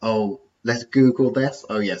 oh, let's Google this.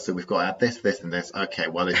 Oh yeah, so we've got to add this, this, and this. Okay,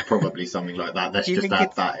 well it's probably something like that. Let's Do you just think add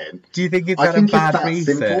it's that in. Do you think it's I out of think it's bad that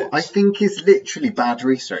simple. research? I think it's literally bad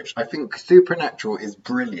research. I think Supernatural is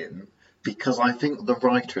brilliant because I think the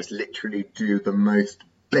writers literally do the most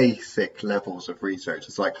basic levels of research.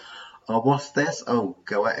 It's like, oh, what's this? Oh,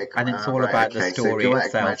 Goetic. And it's all right, about the okay, so story Goetic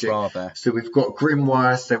itself, magic. rather. So we've got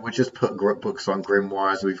grimoires, so we'll just put books on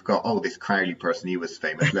grimoires. We've got, oh, this Crowley person, he was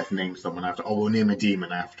famous. Let's name someone after. Oh, we'll name a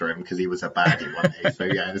demon after him because he was a baddie one day. So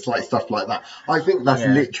yeah, and it's like stuff like that. I think that's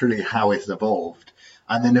Yeah. literally how it's evolved.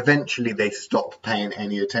 And then eventually they stop paying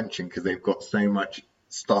any attention because they've got so much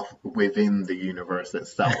stuff within the universe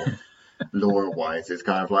itself. Lore-wise, it's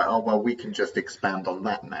kind of like, oh, well, we can just expand on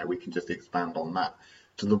that now. We can just expand on that.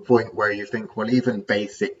 To the point where you think, well, even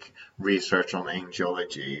basic research on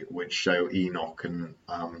angelology would show Enoch and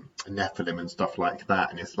Nephilim and stuff like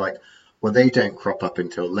that. And it's like, well, they don't crop up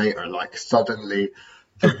until later. Like, suddenly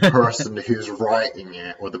the person who's writing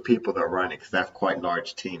it, or the people that are writing it, because they have quite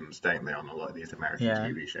large teams, don't they, on a lot of these American Yeah.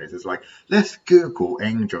 TV shows. It's like, let's Google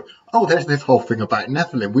angel. Oh, there's this whole thing about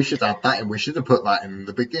Nephilim. We should add that in. We should have put that in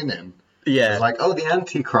the beginning. Yeah. It's like, oh, the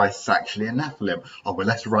Antichrist's actually a Nephilim. Oh, well,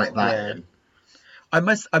 let's write that Yeah. in. I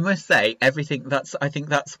must say I think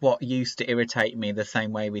that's what used to irritate me the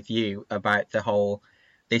same way with you about the whole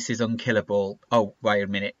this is unkillable. Oh, wait a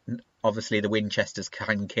minute. Obviously the Winchesters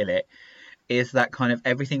can kill it. Is that kind of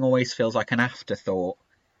everything always feels like an afterthought,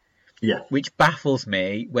 Yeah. which baffles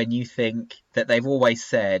me when you think that they've always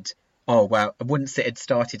said, oh, well, once it had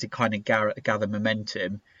started to kind of gather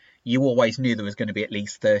momentum, you always knew there was going to be at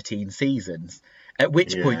least 13 seasons. At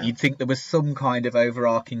which point Yeah. you'd think there was some kind of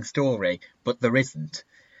overarching story, but there isn't.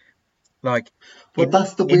 Like, Well, in-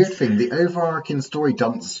 that's the in- weird thing. The overarching story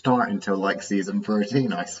doesn't start until like season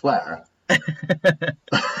 13, I swear.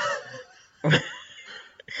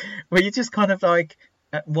 where you're just kind of like,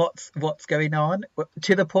 what's going on?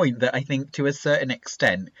 To the point that I think, to a certain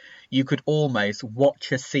extent, you could almost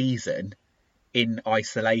watch a season in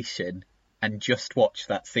isolation and just watch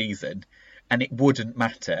that season, and it wouldn't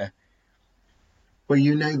matter. Well,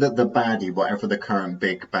 you know that the baddie, whatever the current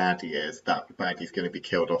big baddie is, that baddie's going to be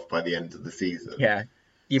killed off by the end of the season. Yeah,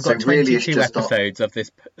 you've So got really it's 22 just episodes of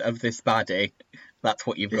this baddie. That's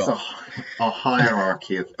what you've It's got. a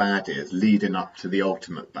hierarchy of baddies leading up to the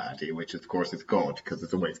ultimate baddie, which of course is God, because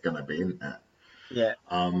it's always going to be, isn't it? Yeah.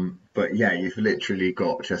 But yeah, you've literally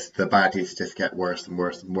got just the baddies just get worse and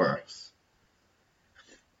worse and worse.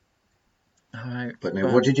 Alright, But no,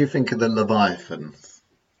 what did you think of the Leviathans?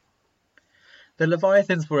 the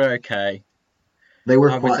Leviathans were okay. They were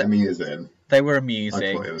I was- quite amusing. They were I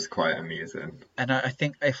amusing. thought it was quite amusing. And I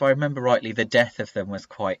think, if I remember rightly, the death of them was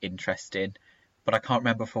quite interesting, but I can't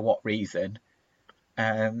remember for what reason.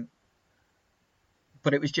 But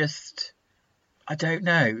it was just, I don't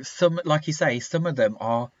know. Like you say, some of them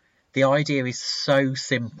are. The idea is so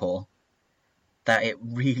simple that it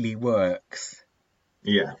really works.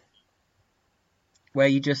 Yeah. Where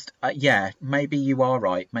you just, yeah, maybe you are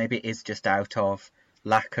right. Maybe it is just out of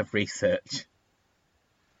lack of research.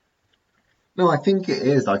 No, I think it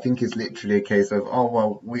is. I think it's literally a case of, oh,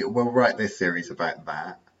 well, we'll write this series about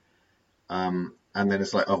that. And then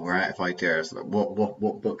it's like, oh, we're out of ideas.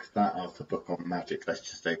 What book's that? Oh, it's a book on magic. Let's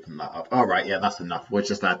just open that up. All right, yeah, that's enough. We'll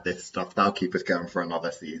just add this stuff. That'll keep us going for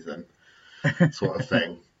another season, sort of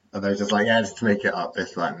thing. And they're just like, yeah, just make it up,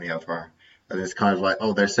 this, that, and the other. And it's kind of like,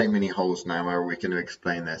 oh, there's so many holes now. How are we going to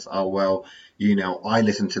explain this? Oh, well, I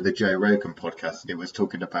listened to the Joe Rogan podcast and it was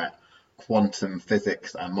talking about quantum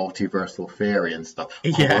physics and multiversal theory and stuff. Oh,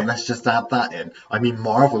 Yeah. well, let's just add that in. I mean,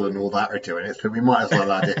 Marvel and all that are doing it, so we might as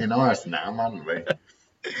well add it in ours now, mightn't we?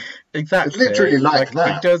 Exactly. It's literally like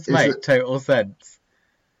that. It does Is make it- total sense.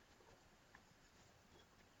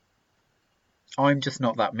 I'm just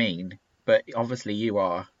not that mean, but obviously you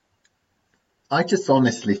are. I just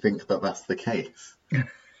honestly think that that's the case.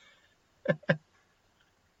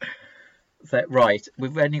 So, right,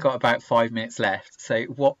 we've only got about 5 minutes left.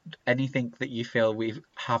 So, anything that you feel we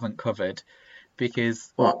haven't covered?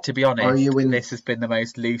 Because, What? to be honest, Are you in- this has been the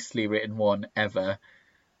most loosely written one ever.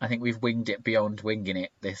 I think we've winged it beyond winging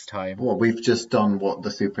it this time. Well, we've just done what the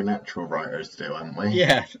supernatural writers do, haven't we?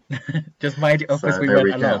 Yeah, just made it up So as we there went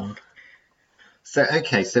we go. along. So,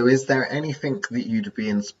 okay, so is there anything that you'd be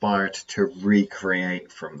inspired to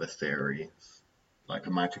recreate from the series? Like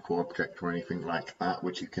a magical object or anything like that,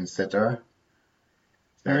 would you consider?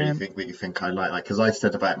 Is there anything that you think I like? Like, because I've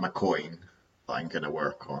said about my coin, that I'm going to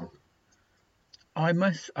work on. I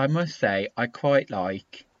must say I quite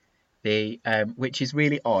like the which is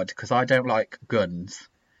really odd because I don't like guns,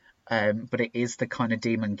 but it is the kind of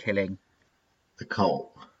demon killing. The Colt.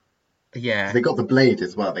 Yeah, They got the blade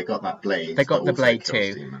as well. They got that blade they got that the also blade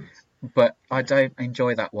kills too, demons. but I don't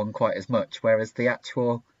enjoy that one quite as much. Whereas the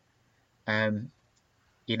actual,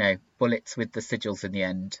 bullets with the sigils in the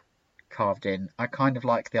end carved in, I kind of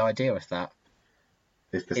like the idea of that.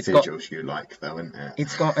 It's the It's got sigils you like, though, isn't it?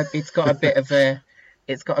 it's got a bit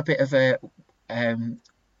of a um,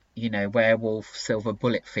 werewolf silver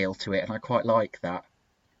bullet feel to it, and I quite like that.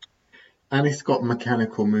 And it's got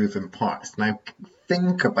mechanical moving parts. Now,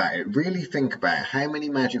 think about it. Really think about it. How many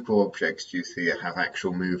magical objects do you see that have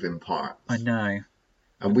actual moving parts? I know.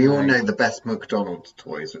 And we all know the best McDonald's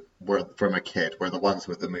toys were from a kid were the ones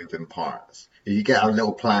with the moving parts. You get a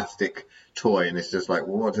little plastic toy and it's just like,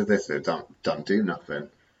 well, what does this do? Don't do nothing.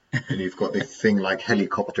 And you've got this thing like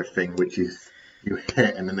helicopter thing which you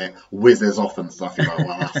hit and then it whizzes off and stuff. You're like,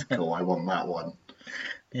 well, that's cool. I want that one.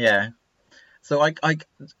 Yeah. So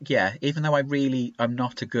yeah, even though I'm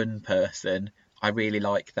not a gun person, I really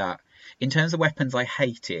like that. In terms of weapons I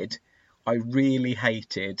really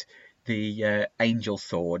hated the angel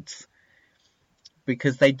swords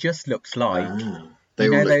because they just looked like, They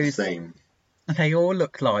all look the those, same. they all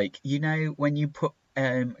look like, when you put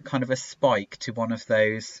kind of a spike to one of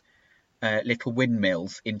those little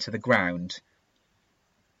windmills into the ground.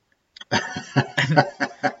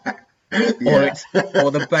 Yeah. or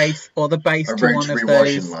the base A to one of rotary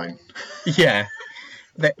those. washing line. Yeah,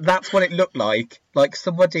 that's what it looked like. Like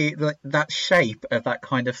somebody that shape of that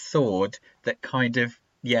kind of sword. That kind of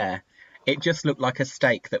it just looked like a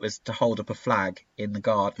stake that was to hold up a flag in the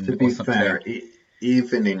garden To be or something. fair,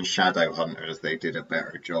 even in Shadowhunters, they did a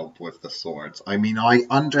better job with the swords. I mean, I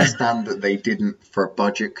understand that they didn't for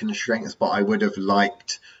budget constraints, but I would have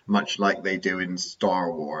liked, much like they do in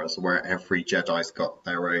Star Wars, where every Jedi's got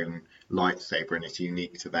their own lightsaber and it's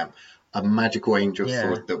unique to them. A magical angel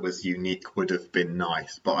sword that was unique would have been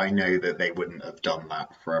nice, but I know that they wouldn't have done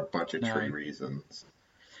that for budgetary reasons.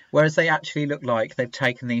 Whereas they actually look like they've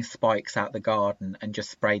taken these spikes out the garden and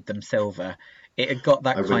just sprayed them silver. It had got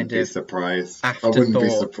that kind of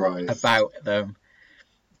afterthought about them,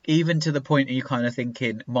 even to the point of you kind of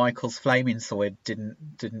thinking Michael's flaming sword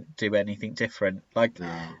didn't do anything different. Like,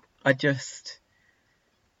 no. I'd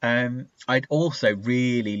also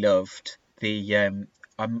really loved the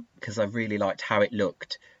because I really liked how it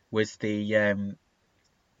looked, was the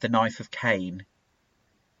knife of Cain.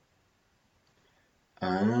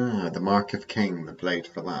 The Mark of Cain, the blade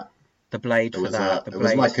for that. The blade for that. It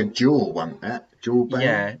was like a jewel, wasn't it? Jewel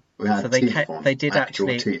blade. Yeah. So they did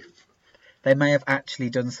actually. Teeth. They may have actually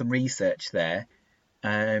done some research there.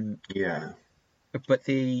 Yeah. But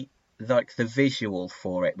the visual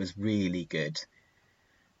for it was really good.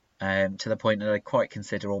 To the point that I quite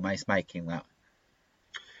consider almost making that.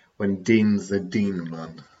 When Dean's a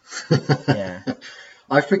demon. Yeah.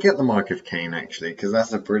 I forget the Mark of Cain actually, because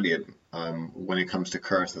that's a brilliant. When it comes to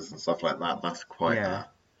curses and stuff like that, that's quite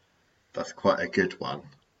a good one.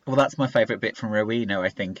 Well, that's my favourite bit from Rowena, I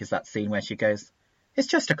think, is that scene where she goes, "It's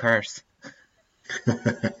just a curse."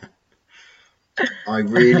 I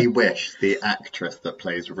really wish the actress that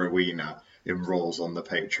plays Rowena enrolls on the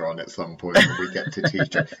Patreon at some point and we get to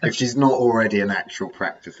teach her. If she's not already an actual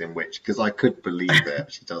practicing witch, because I could believe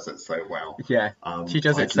it. She does it so well. Yeah, she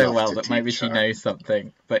does it so well that maybe she knows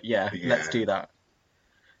something. But yeah, let's do that.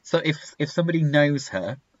 So if somebody knows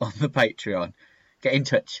her on the Patreon, get in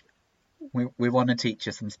touch. We want to teach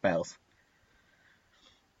her some spells.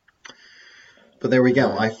 But there we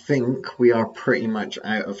go. I think we are pretty much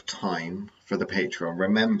out of time for the Patreon.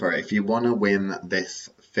 Remember, if you want to win this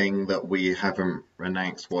thing that we haven't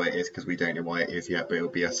announced what it is because we don't know what it is yet, but it'll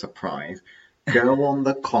be a surprise, go on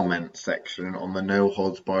the comment section on the No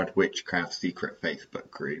Holds Barred Witchcraft secret Facebook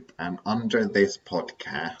group, and under this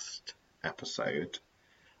podcast episode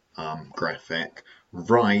graphic,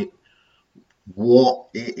 write what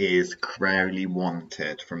it is Crowley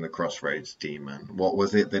wanted from the Crossroads Demon. What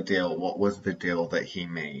was it the deal? What was the deal that he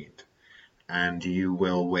made? And you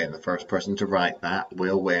will win. The first person to write that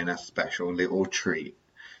will win a special little treat.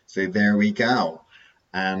 So there we go.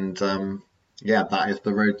 And yeah, that is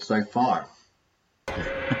the road so far.